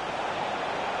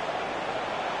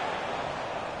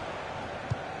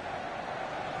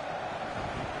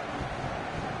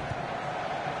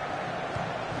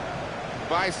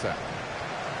 Baisa.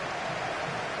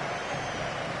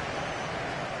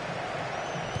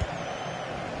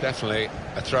 Definitely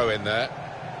a throw in there.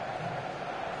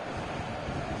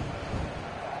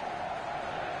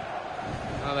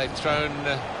 Well, they've thrown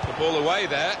the ball away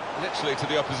there, literally to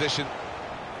the opposition.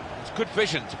 It's good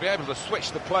vision to be able to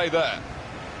switch the play there.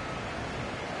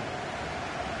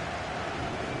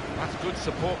 That's good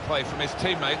support play from his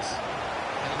teammates.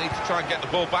 They need to try and get the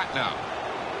ball back now.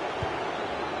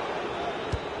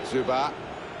 Zuba.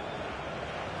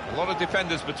 A lot of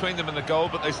defenders between them and the goal,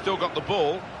 but they still got the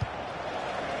ball.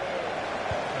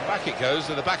 And back it goes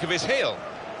to the back of his heel.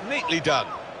 Neatly done.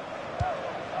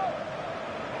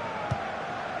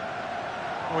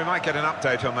 Well, we might get an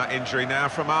update on that injury now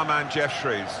from our man Jeff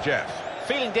Shreves. Jeff.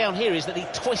 Feeling down here is that he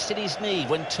twisted his knee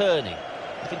when turning.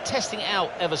 He's been testing it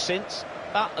out ever since,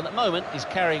 but at the moment he's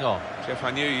carrying on. Jeff,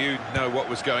 I knew you'd know what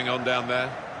was going on down there.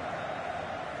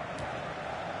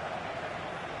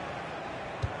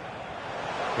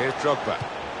 Here's Drogba.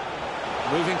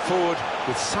 Moving forward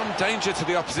with some danger to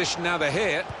the opposition now they're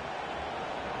here.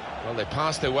 Well, they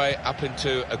passed their way up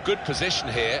into a good position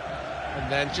here and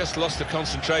then just lost the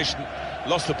concentration,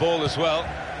 lost the ball as well.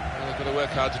 And they've got to work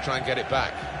hard to try and get it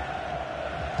back.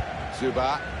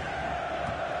 Zuba.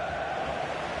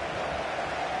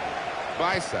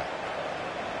 Baisa.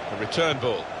 The return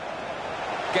ball.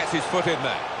 Gets his foot in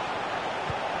there.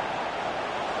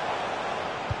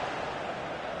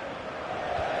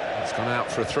 It's gone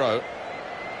out for a throw.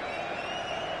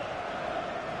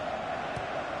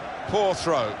 Poor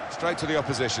throw, straight to the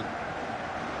opposition.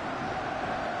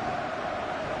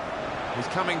 He's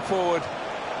coming forward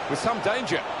with some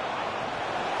danger.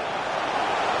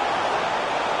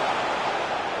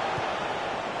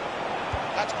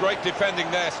 That's great defending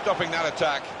there, stopping that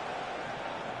attack.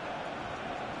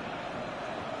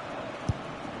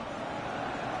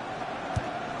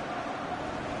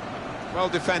 Well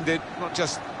defended, not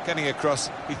just getting across,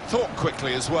 he thought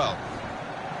quickly as well.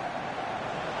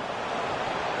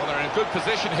 Well, they're in a good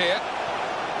position here.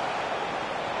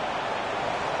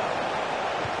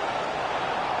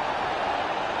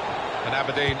 And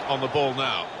Aberdeen on the ball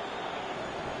now.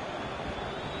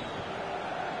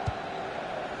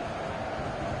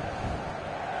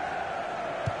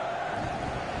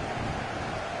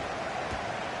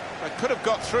 They could have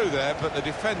got through there, but the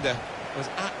defender was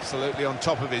absolutely on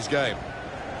top of his game.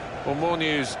 Well, more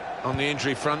news on the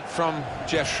injury front from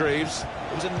Jeff Shreves.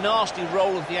 It was a nasty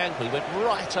roll of the ankle. He went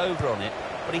right over on it,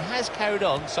 but he has carried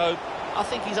on, so I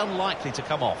think he's unlikely to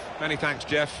come off. Many thanks,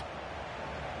 Jeff.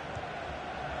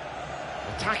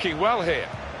 Attacking well here.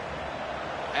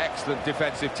 Excellent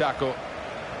defensive tackle.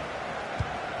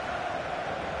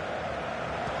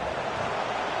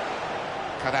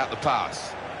 Cut out the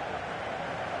pass.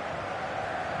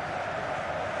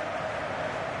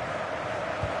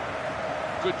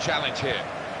 Good challenge here.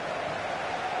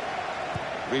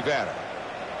 Rivera.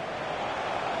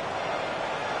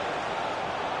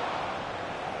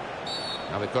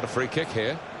 Now they've got a free kick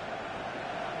here.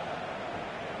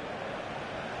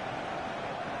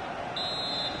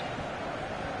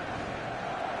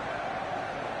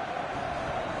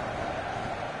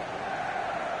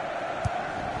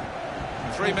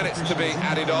 Three minutes to be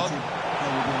added on.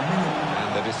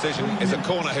 And the decision is a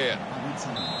corner here.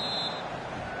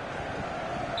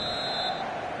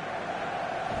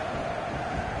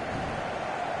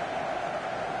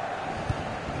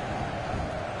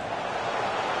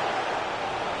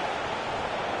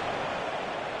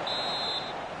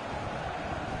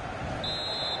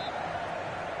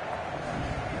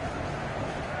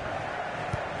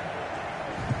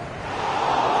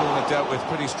 Dealt with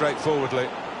pretty straightforwardly.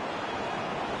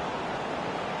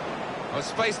 Oh,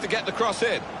 space to get the cross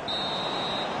in.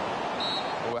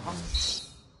 Oh,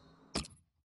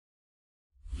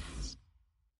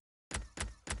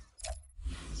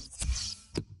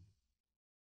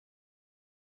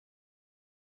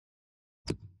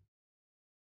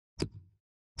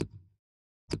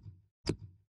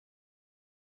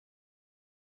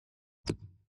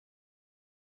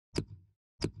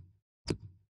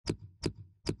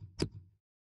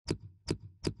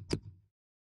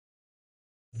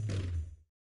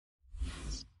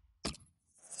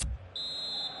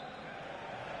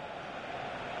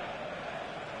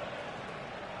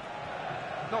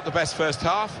 not the best first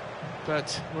half,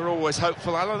 but we're always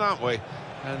hopeful, Alan, aren't we?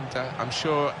 And I'm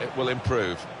sure it will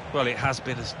improve. Well, it has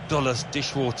been as dull as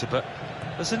dishwater, but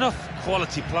there's enough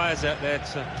quality players out there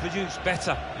to produce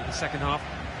better in the second half.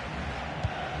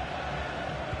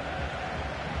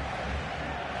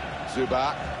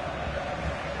 Zuba.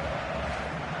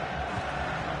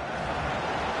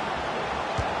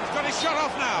 He's got his shot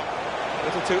off now. A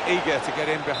little too eager to get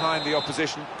in behind the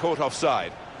opposition, caught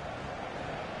offside.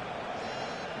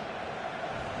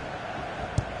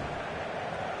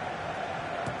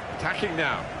 Attacking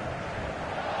now.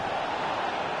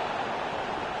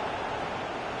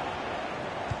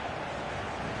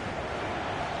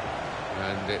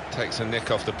 And it takes a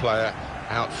nick off the player,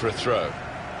 out for a throw.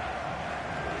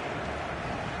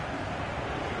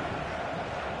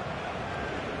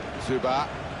 Zuba.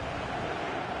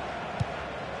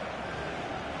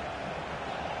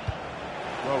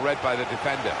 Well read by the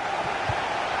defender.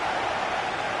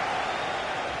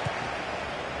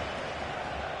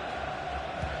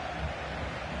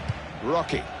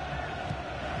 Rocky.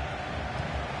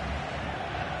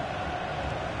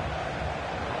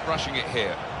 Not rushing it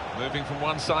here, moving from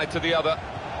one side to the other.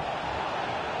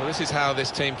 Well, this is how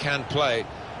this team can play,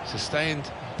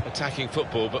 sustained attacking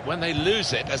football, but when they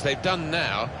lose it, as they've done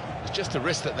now, it's just a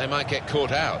risk that they might get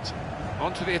caught out.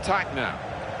 On to the attack now.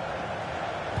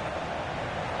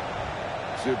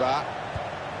 Zuba.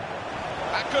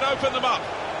 That could open them up.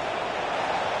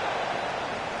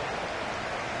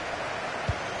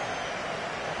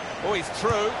 Oh, he's through.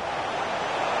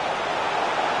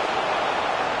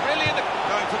 Really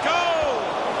going for goal!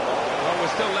 Well, we're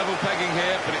still level pegging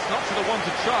here, but it's not for the want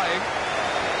of trying.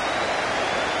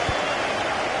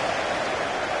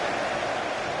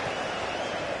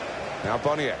 Now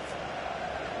Boniek.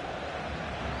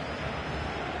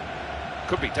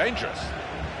 Could be dangerous.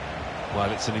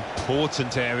 Well, it's an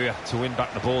important area to win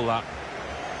back the ball, that.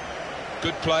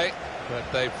 Good play, but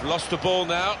they've lost the ball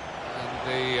now,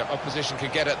 and the opposition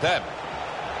can get at them.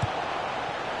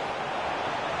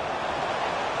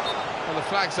 Well, the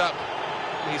flag's up.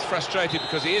 He's frustrated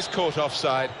because he is caught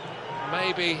offside.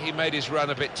 Maybe he made his run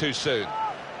a bit too soon.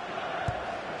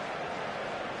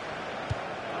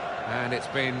 And it's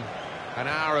been an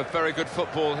hour of very good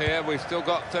football here. We've still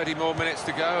got 30 more minutes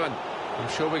to go, and I'm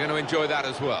sure we're going to enjoy that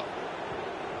as well.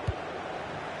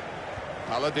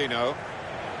 Palladino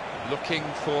looking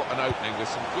for an opening with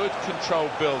some good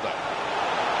controlled build-up.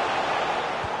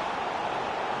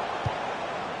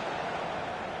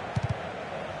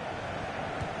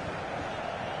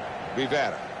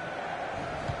 Rivera.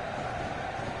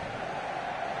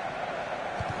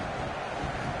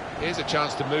 Here's a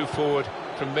chance to move forward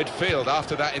from midfield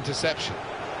after that interception.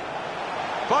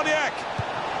 Boniek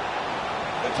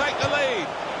will take the lead.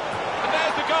 And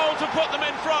there's the goal to put them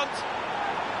in front.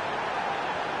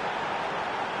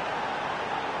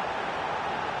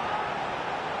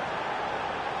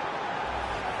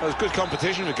 Well, there's good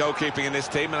competition for goalkeeping in this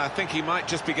team, and I think he might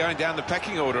just be going down the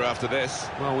pecking order after this.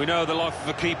 Well, we know the life of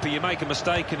a keeper. You make a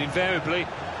mistake and invariably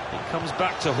it comes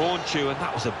back to haunt you, and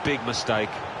that was a big mistake.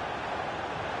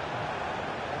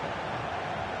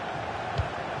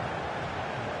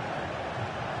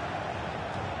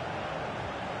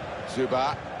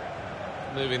 Zuba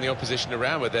moving the opposition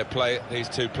around with these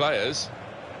two players.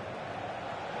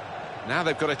 Now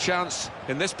they've got a chance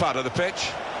in this part of the pitch.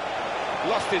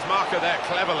 Lost his marker there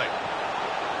cleverly.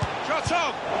 Shot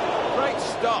on! Great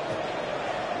stop.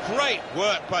 Great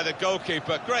work by the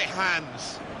goalkeeper. Great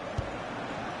hands.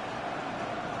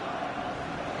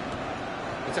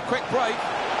 It's a quick break.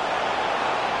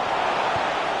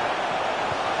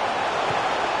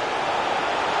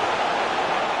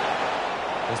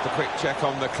 There's the quick check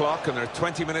on the clock, and there are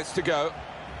 20 minutes to go.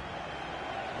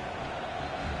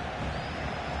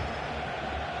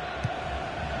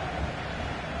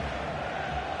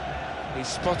 He's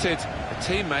spotted a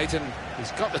teammate, and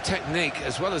he's got the technique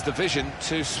as well as the vision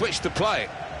to switch the play.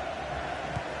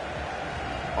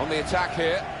 On the attack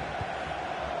here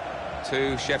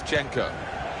to Shevchenko.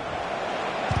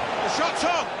 The shot's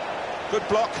on! Good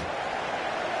block.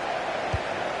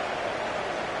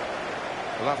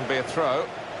 Well, that'll be a throw.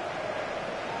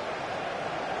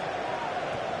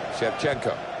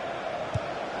 Shevchenko.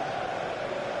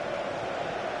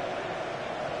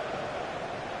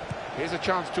 Here's a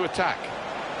chance to attack.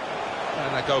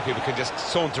 And that goalkeeper can just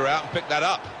saunter out and pick that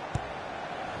up.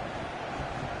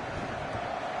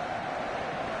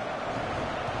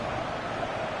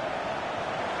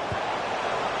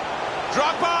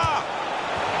 Drogba!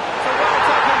 It's a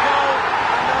well-taken goal,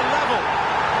 and they're level.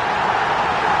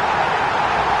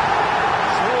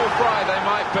 Small fry they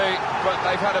might be, but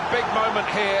they've had a big moment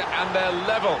here, and they're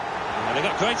level. Well, they've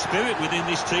got great spirit within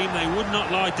this team. They would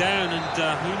not lie down, and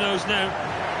who knows now.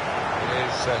 It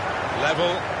is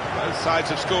level. Both sides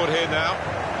have scored here now.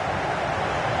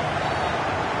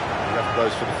 The ref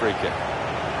blows for the free kick.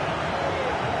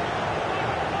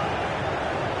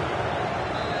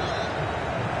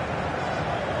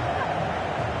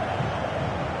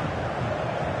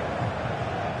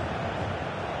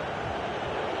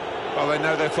 Well, they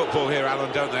know their football here,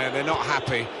 Alan, don't they? And they're not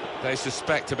happy. They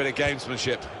suspect a bit of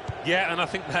gamesmanship. Yeah, and I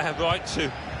think they're right to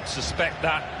suspect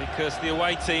that, because the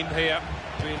away team here...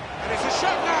 And it's a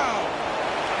shot now!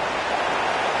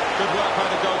 Good work by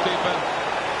the goalkeeper.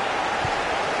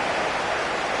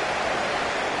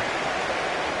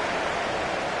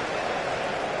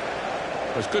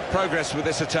 There's good progress with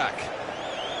this attack.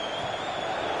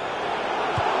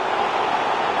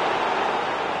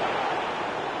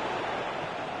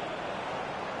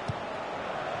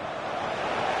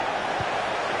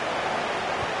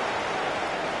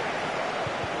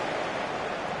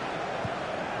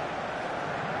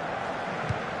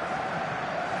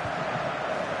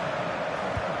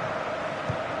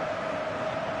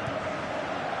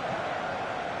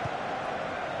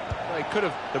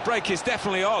 The break is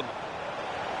definitely on.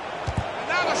 And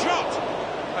now the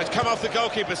shot! It's come off the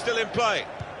goalkeeper, still in play.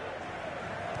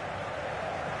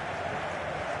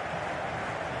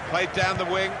 Played down the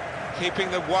wing, keeping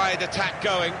the wide attack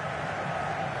going.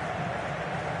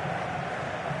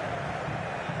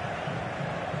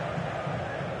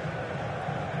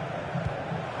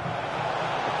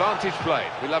 Advantage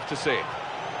played, we love to see it.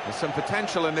 There's some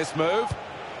potential in this move.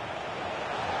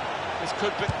 This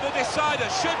could be the decider,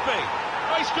 should be.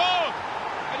 Oh, he scored!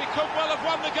 And he could well have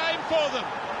won the game for them.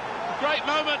 A great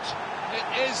moment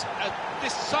It is a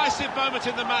decisive moment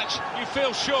in the match, you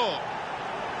feel sure.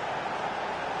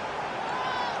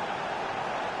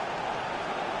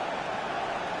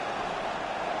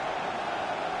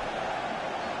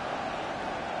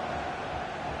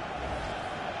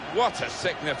 What a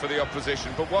sickener for the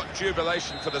opposition, but what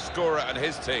jubilation for the scorer and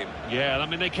his team. Yeah, I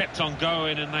mean, they kept on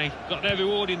going and they got their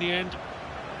reward in the end.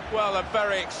 Well, a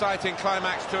very exciting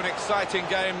climax to an exciting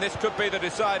game. This could be the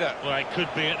decider. Well, it could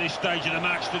be at this stage of the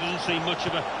match. There doesn't seem much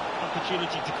of an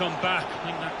opportunity to come back. I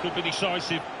think that could be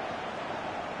decisive.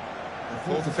 The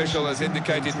fourth official has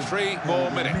indicated 3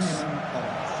 more minutes.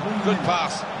 Good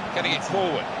pass, getting it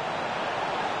forward.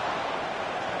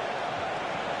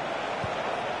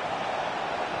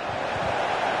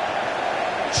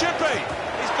 Chippy,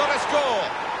 he's got a score.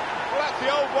 Well, that's the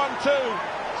old 1-2.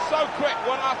 So quick,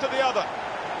 one after the other.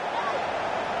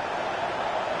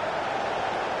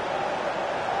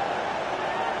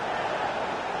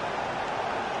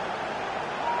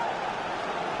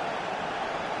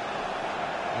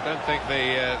 I don't think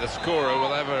the scorer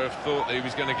will ever have thought that he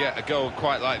was going to get a goal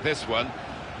quite like this one.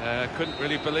 Couldn't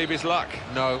really believe his luck.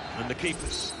 No, and the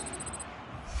keepers